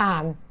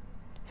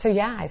so,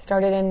 yeah, I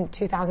started in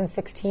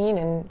 2016,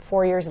 and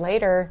 4 years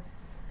later,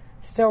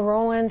 still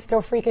rolling,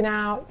 still freaking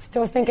out,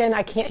 still thinking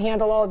I can't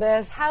handle all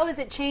this. How has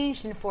it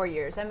changed in 4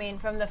 years? I mean,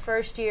 from the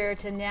first year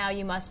to now,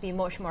 you must be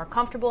much more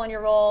comfortable in your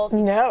role.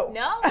 No.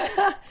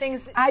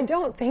 Things. I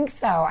don't think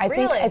so. I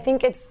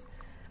think it's,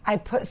 I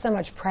put so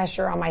much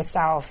pressure on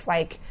myself.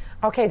 Like,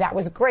 okay, that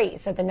was great,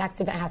 so the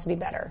next event has to be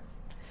better.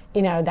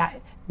 You know,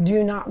 that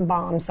do not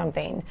bomb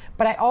something.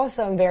 But I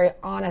also am very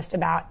honest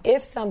about,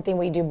 if something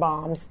we do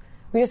bombs,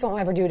 we just won't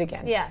ever do it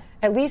again. Yeah.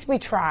 At least we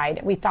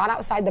tried. We thought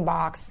outside the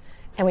box.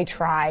 And we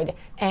tried,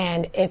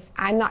 and if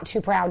I'm not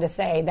too proud to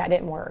say that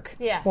didn't work,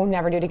 we'll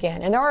never do it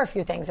again. And there are a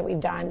few things that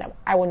we've done that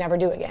I will never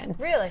do again.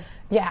 Really?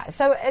 Yeah.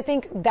 So I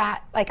think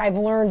that, like, I've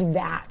learned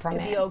that from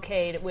it. To be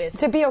okay with.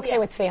 To be okay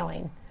with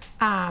failing.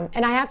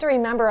 And I have to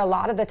remember, a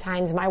lot of the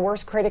times my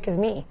worst critic is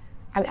me.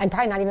 I'm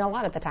probably not even a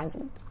lot of the times,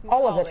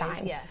 all of the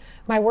time. Yeah.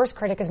 My worst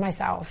critic is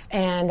myself.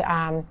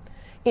 And,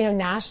 you know,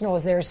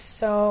 nationals, there's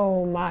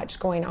so much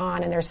going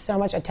on, and there's so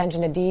much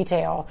attention to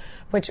detail,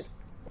 which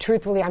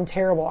truthfully I'm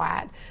terrible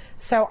at.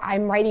 So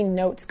I'm writing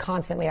notes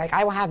constantly. Like,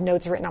 I will have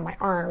notes written on my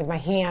arms, my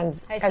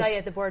hands. I saw you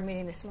at the board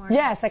meeting this morning.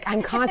 Yes, like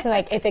I'm constantly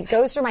like, if it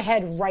goes through my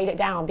head, write it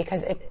down,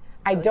 because if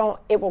I don't,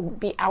 it will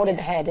be out of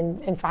the head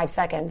in 5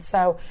 seconds.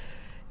 So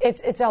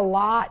it's a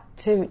lot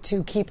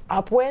to keep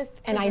up with,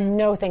 and I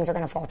know things are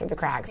going to fall through the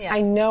cracks. Yeah.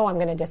 I know I'm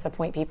going to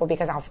disappoint people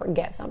because I'll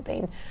forget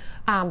something.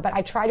 But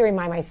I try to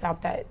remind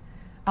myself that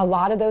a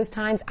lot of those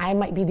times I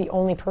might be the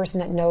only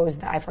person that knows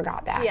that I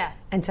forgot that. Yeah.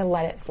 And to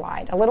let it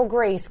slide. A little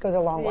grace goes a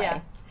long way.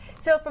 Yeah.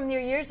 So from your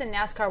years in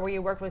NASCAR, where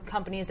you worked with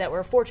companies that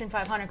were Fortune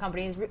 500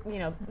 companies, you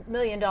know, $1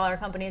 million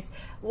companies,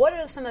 what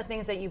are some of the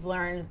things that you've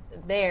learned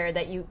there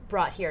that you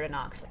brought here to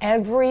Knoxville?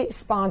 Every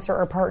sponsor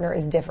or partner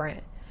is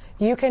different.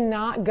 You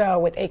cannot go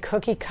with a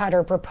cookie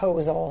cutter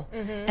proposal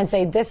and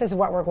say, this is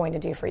what we're going to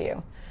do for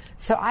you.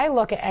 So I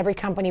look at every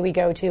company we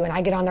go to, and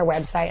I get on their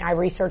website, I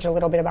research a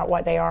little bit about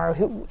what they are,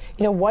 who,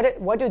 you know,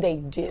 what do they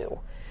do?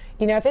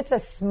 You know, if it's a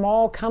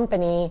small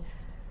company,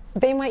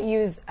 they might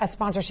use a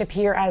sponsorship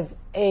here as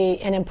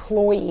an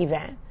employee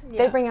event. Yeah.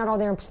 They bring out all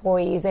their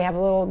employees. They have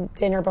a little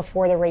dinner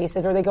before the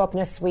races, or they go up in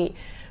a suite.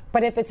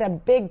 But if it's a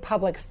big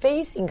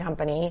public-facing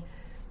company,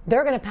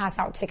 they're going to pass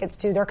out tickets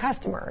to their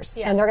customers,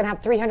 and they're going to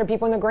have 300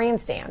 people in the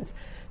grandstands.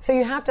 So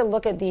you have to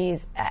look at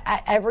these,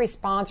 at every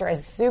sponsor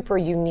as super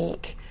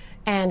unique,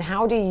 and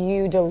how do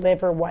you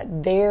deliver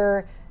what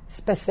their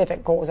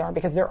specific goals are,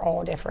 because they're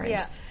all different.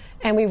 Yeah.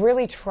 And we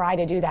really try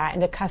to do that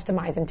and to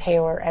customize and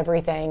tailor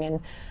everything.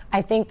 And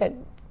I think that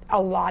a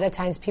lot of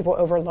times people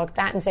overlook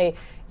that and say,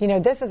 you know,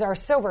 this is our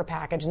silver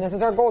package and this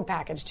is our gold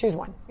package. Choose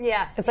one.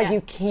 Yeah. It's like,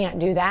 you can't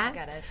do that.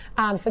 Got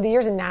it. So the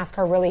years in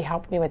NASCAR really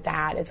helped me with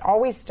that. It's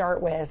always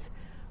start with,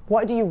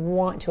 what do you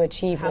want to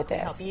achieve with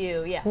this? Help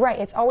you, yeah. Right.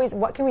 It's always,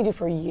 what can we do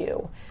for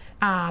you?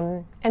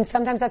 And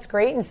sometimes that's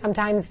great, and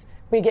sometimes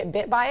we get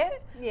bit by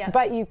it. Yeah.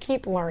 But you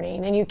keep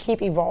learning and you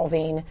keep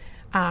evolving.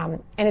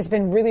 And it's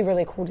been really,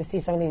 really cool to see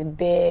some of these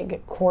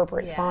big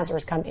corporate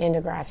sponsors come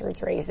into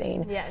grassroots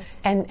racing,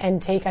 Yes.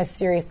 and take us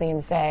seriously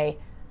and say,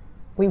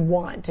 we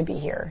want to be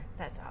here.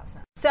 That's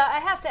awesome. So I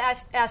have to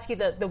ask you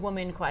the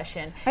woman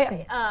question.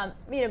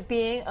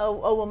 Being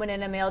a woman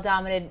in a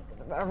male-dominated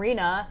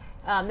arena,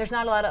 there's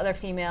not a lot of other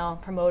female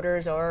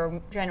promoters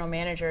or general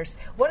managers.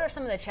 What are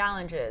some of the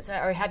challenges,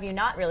 or have you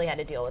not really had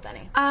to deal with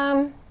any?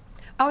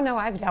 Oh, no,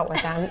 I've dealt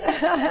with them.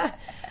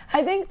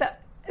 I think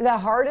the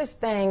hardest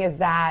thing is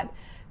that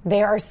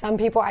there are some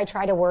people I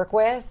try to work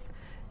with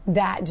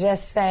that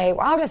just say,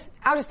 well,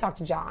 I'll just talk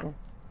to John.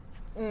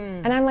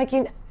 And I'm like,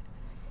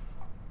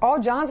 all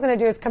John's going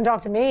to do is come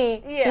talk to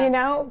me,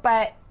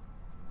 but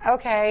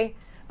okay.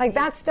 Like,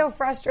 that's still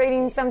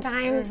frustrating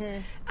sometimes.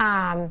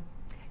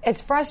 It's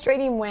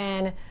frustrating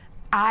when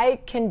I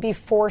can be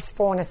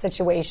forceful in a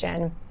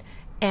situation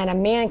and a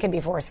man can be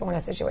forceful in a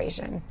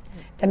situation.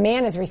 The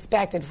man is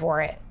respected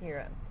for it.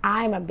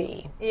 I'm a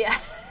B. Yeah.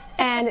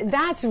 And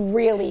that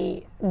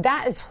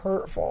is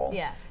hurtful.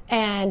 Yeah.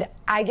 And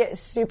I get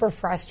super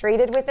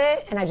frustrated with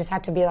it, and I just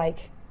have to be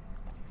like,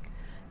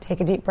 take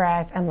a deep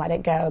breath and let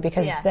it go,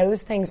 because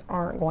those things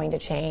aren't going to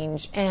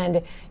change.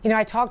 And,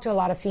 I talk to a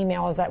lot of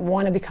females that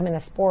want to become in the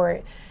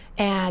sport,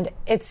 and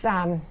it's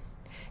hard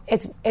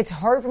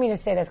for me to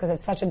say this because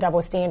it's such a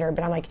double standard,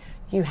 but I'm like,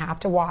 you have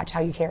to watch how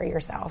you carry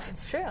yourself.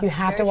 It's true. You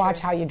have to watch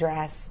how you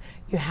dress.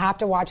 You have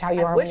to watch how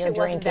you are when you're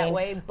drinking. I wish it wasn't that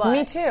way, but...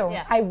 Me too.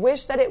 Yeah. I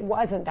wish that it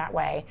wasn't that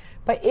way.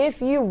 But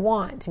if you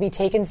want to be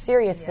taken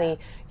seriously,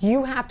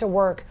 you have to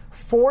work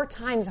 4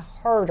 times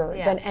harder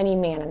than any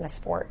man in the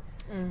sport.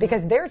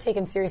 Because they're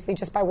taken seriously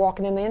just by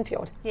walking in the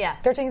infield. Yeah.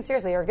 They're taken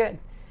seriously, they're good.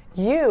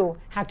 You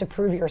have to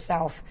prove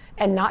yourself,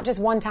 and not just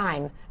one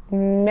time,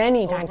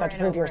 many times you have to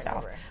prove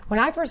yourself.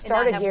 When I first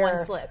started here...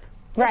 one slip.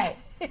 Right.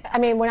 I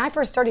mean, when I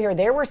first started here,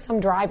 there were some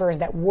drivers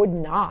that would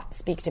not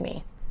speak to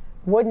me,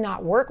 would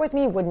not work with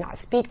me, would not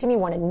speak to me,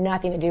 wanted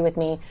nothing to do with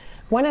me.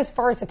 Went as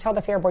far as to tell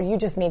the fair board, you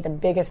just made the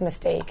biggest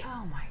mistake.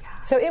 Oh, my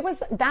God. So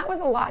that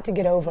was a lot to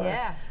get over.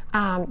 Yeah.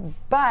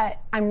 But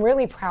I'm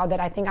really proud that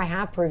I think I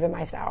have proven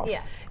myself.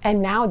 Yeah.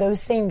 And now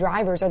those same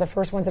drivers are the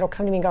first ones that will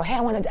come to me and go, hey,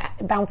 I want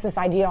to bounce this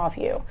idea off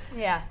you.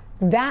 Yeah.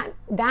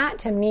 That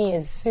to me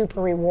is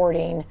super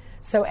rewarding.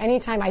 So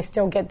anytime I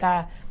still get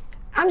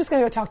I'm just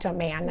going to go talk to a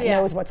man that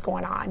knows what's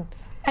going on.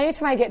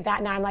 Anytime I get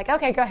that now, I'm like,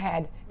 okay, go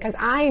ahead. Because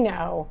I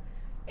know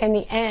in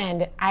the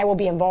end, I will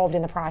be involved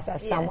in the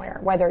process somewhere.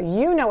 Whether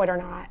you know it or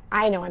not,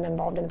 I know I'm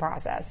involved in the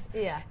process.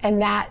 Yeah.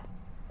 And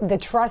the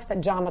trust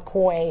that John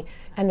McCoy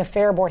and the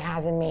fair board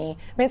has in me,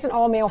 I mean, it's an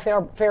all-male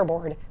fair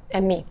board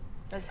and me.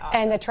 That's awesome.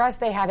 And the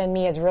trust they have in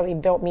me has really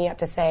built me up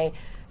to say,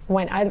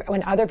 when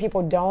other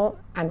people don't,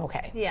 I'm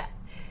okay. Yeah.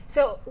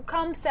 So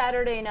come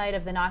Saturday night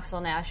of the Knoxville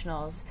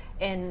Nationals,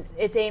 and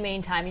it's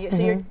A-main time.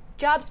 So your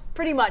job's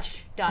pretty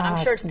much done.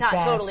 I'm sure it's not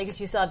totally,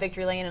 because you still have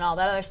Victory Lane and all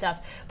that other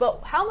stuff.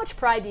 But how much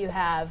pride do you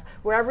have,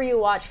 wherever you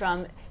watch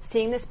from,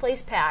 seeing this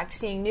place packed,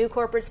 seeing new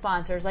corporate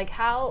sponsors? Like,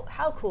 how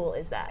cool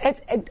is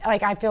that?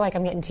 Like, I feel like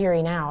I'm getting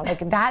teary now.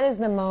 Like, that is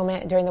the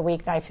moment during the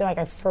week that I feel like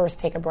I first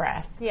take a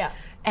breath. Yeah.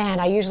 And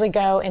I usually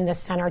go in the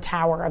center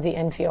tower of the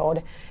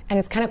infield, and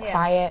it's kind of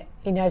quiet.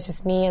 It's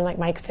just me and, like,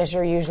 Mike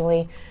Fisher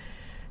usually.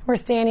 We're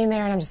standing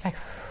there, and I'm just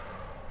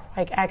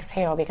like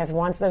exhale, because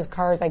once those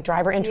cars, like,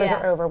 driver intros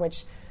are over,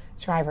 which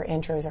driver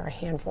intros are a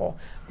handful.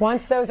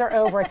 Once those are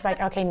over, it's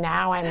like, okay,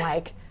 now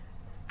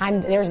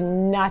there's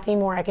nothing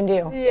more I can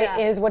do. Yeah.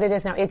 It is what it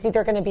is now. It's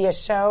either going to be a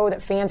show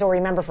that fans will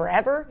remember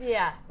forever,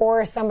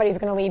 or somebody's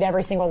going to lead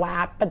every single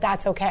lap, but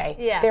that's okay.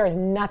 Yeah. There is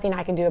nothing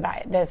I can do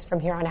about this from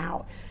here on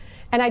out.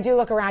 And I do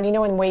look around,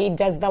 when Wade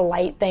does the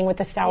light thing with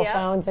the cell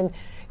phones, and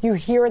you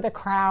hear the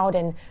crowd,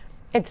 and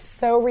it's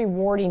so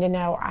rewarding to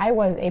know I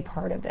was a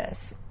part of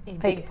this. A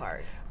big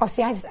part. Oh,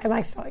 see, I'm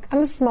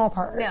a small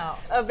part. No,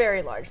 a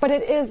very large part. But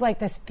it is like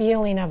this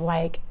feeling of,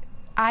 like,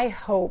 I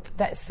hope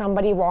that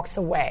somebody walks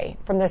away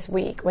from this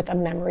week with a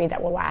memory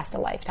that will last a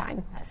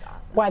lifetime. That's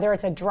awesome. Whether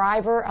it's a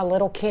driver, a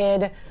little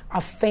kid,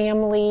 a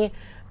family,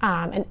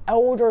 an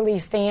elderly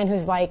fan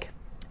who's like,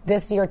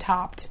 this year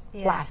topped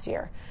last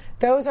year.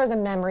 Those are the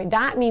memory.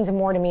 That means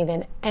more to me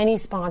than any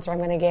sponsor I'm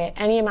going to get,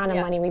 any amount of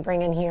money we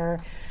bring in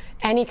here,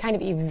 any kind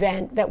of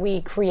event that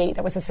we create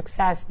that was a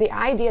success. The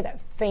idea that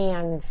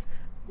fans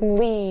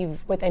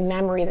leave with a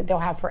memory that they'll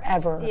have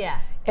forever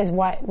is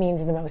what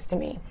means the most to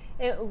me.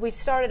 We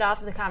started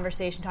off the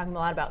conversation talking a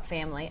lot about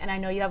family, and I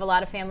know you have a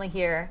lot of family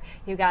here.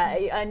 You got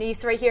a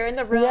niece right here in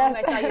the room.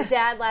 Yes. I saw your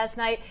dad last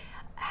night.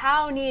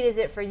 How neat is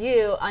it for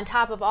you, on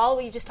top of all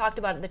we just talked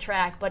about at the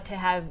track, but to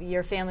have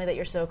your family that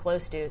you're so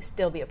close to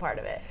still be a part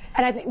of it?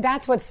 And I think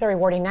that's what's so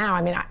rewarding now.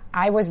 I mean,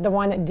 I was the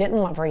one that didn't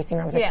love racing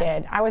when I was a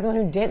kid. I was the one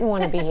who didn't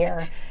want to be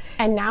here.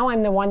 And now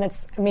I'm the one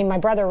my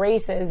brother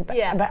races, but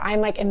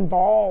I'm, like,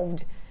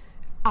 involved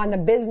on the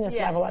business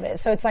level of it.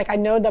 So it's like I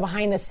know the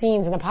behind the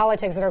scenes and the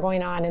politics that are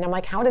going on, and I'm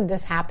like, how did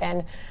this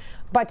happen?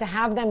 But to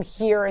have them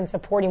here and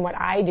supporting what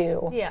I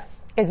do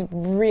is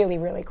really,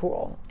 really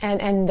cool.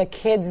 And the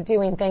kids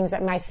doing things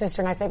that my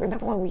sister and I say,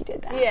 remember when we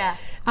did that?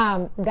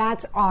 Yeah.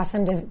 That's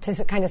awesome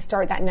to kind of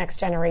start that next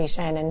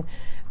generation.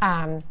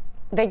 And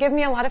They give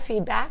me a lot of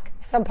feedback,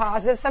 some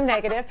positive, some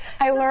negative.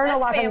 I learn a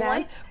lot from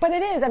them. But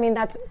it is, I mean,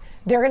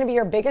 they're going to be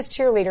your biggest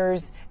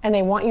cheerleaders, and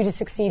they want you to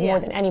succeed more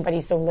than anybody,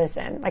 so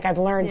listen. Like, I've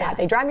learned that.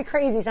 They drive me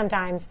crazy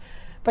sometimes,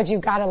 but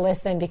you've got to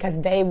listen because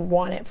they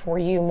want it for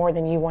you more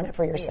than you want it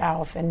for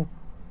yourself. And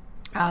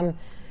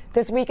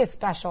this week is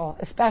special,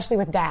 especially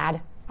with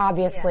Dad,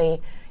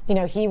 obviously. You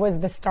know, he was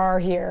the star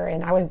here,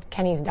 and I was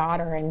Kenny's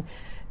daughter, and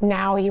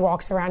now he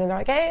walks around and they're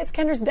like, hey, it's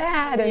Kendra's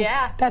dad. And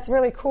that's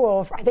really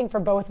cool, I think, for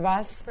both of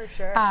us. For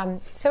sure.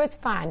 So it's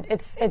fun.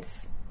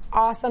 It's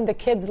awesome. The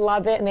kids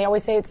love it, and they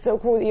always say it's so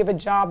cool that you have a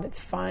job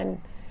that's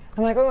fun.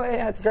 I'm like, oh,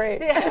 yeah, it's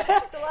great. Yeah,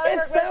 it's a lot of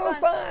work, it's so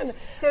fun.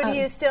 So do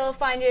you still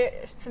find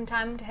some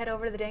time to head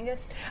over to the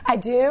Dingus? I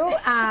do.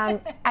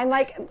 I'm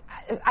not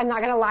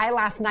going to lie,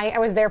 last night I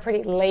was there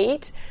pretty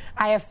late.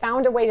 I have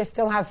found a way to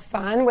still have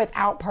fun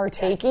without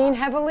partaking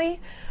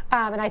heavily.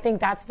 And I think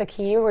that's the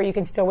key, where you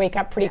can still wake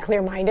up pretty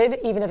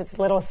clear-minded, even if it's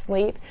little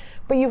sleep.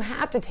 But you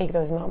have to take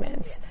those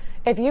moments.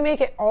 If you make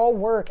it all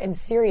work and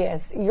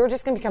serious, you're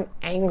just going to become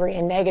angry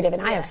and negative,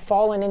 and I have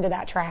fallen into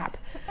that trap.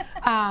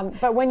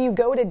 But when you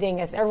go to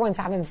Dingus, everyone's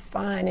having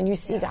fun, and you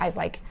see guys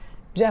like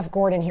Jeff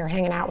Gordon here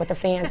hanging out with the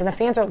fans, and the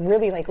fans are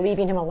really like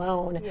leaving him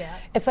alone.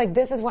 It's like,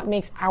 this is what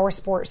makes our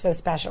sport so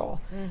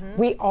special.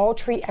 We all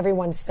treat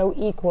everyone so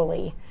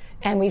equally,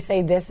 and we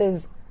say, this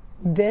is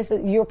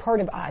you're part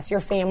of us,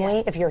 your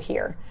family, if you're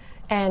here.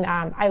 And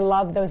I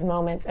love those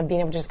moments of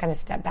being able to just kind of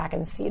step back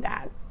and see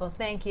that. Well,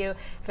 thank you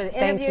for the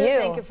interview.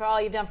 Thank you for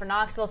all you've done for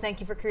Knoxville. Thank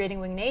you for creating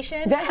Wing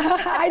Nation.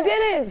 I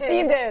didn't.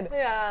 Steve did.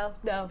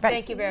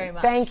 Thank you very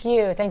much. Thank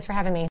you. Thanks for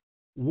having me.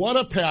 What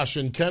a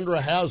passion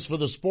Kendra has for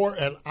the sport,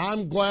 and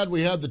I'm glad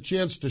we had the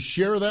chance to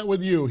share that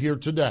with you here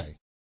today.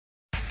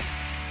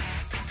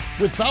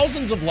 With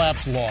thousands of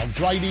laps logged,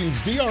 Dryden's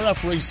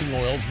DRF racing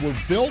oils were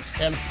built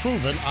and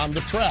proven on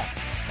the track.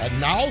 And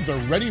now they're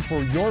ready for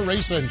your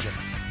race engine.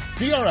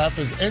 DRF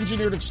is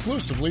engineered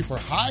exclusively for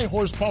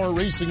high-horsepower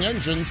racing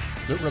engines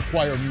that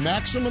require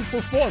maximum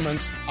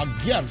performance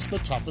against the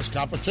toughest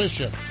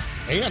competition.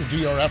 And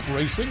DRF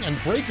racing and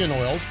break-in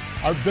oils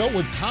are built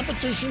with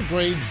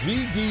competition-grade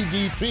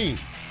ZDDP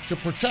to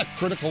protect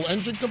critical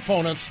engine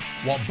components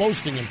while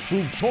boasting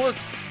improved torque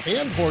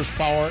and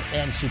horsepower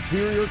and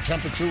superior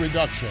temperature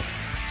reduction.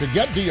 To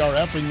get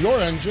DRF in your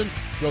engine,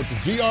 go to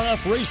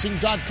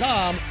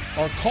drfracing.com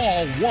or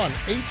call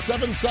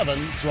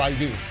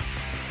 1-877-DRYDEN.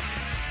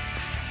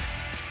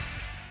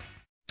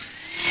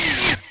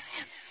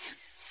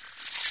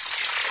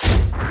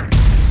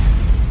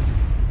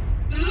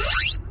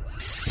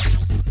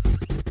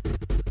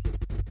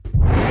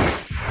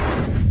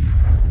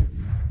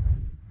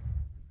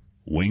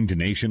 Winged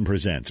Nation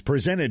presents,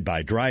 presented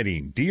by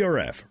Dryden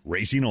DRF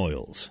Racing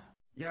Oils.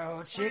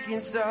 Yo, chicken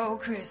so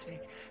crispy,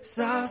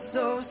 sauce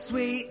so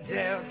sweet.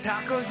 Del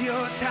Tacos,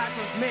 your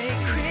tacos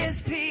make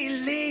crispy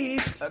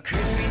leaf. A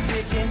crispy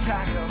chicken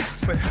taco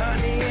with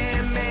honey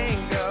and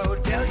mango.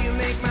 Del, you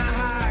make my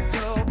heart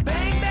go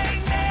bang,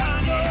 bang,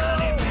 bang.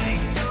 Honey,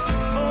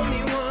 mango. Only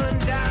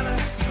 $1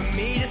 for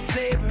me to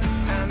savor.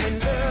 I'm in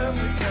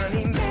love with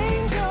honey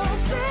mango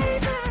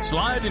flavor.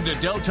 Slide into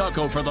Del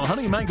Taco for the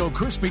Honey Mango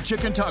Crispy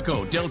Chicken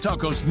Taco. Del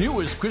Taco's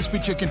newest crispy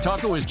chicken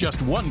taco is just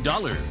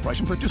 $1. Price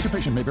and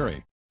participation may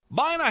vary.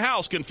 Buying a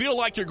house can feel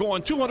like you're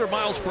going 200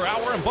 miles per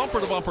hour in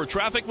bumper-to-bumper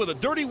traffic with a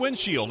dirty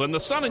windshield and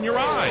the sun in your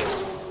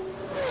eyes.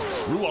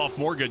 Ruoff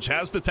Mortgage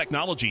has the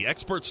technology,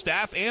 expert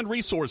staff, and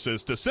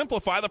resources to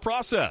simplify the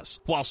process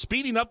while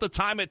speeding up the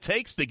time it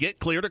takes to get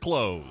clear to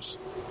close.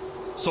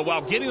 So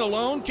while getting a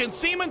loan can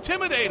seem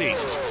intimidating,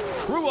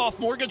 Ruoff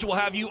Mortgage will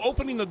have you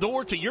opening the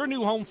door to your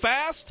new home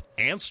fast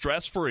and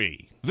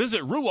stress-free.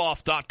 Visit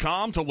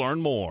ruoff.com to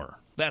learn more.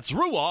 That's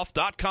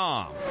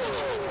ruoff.com.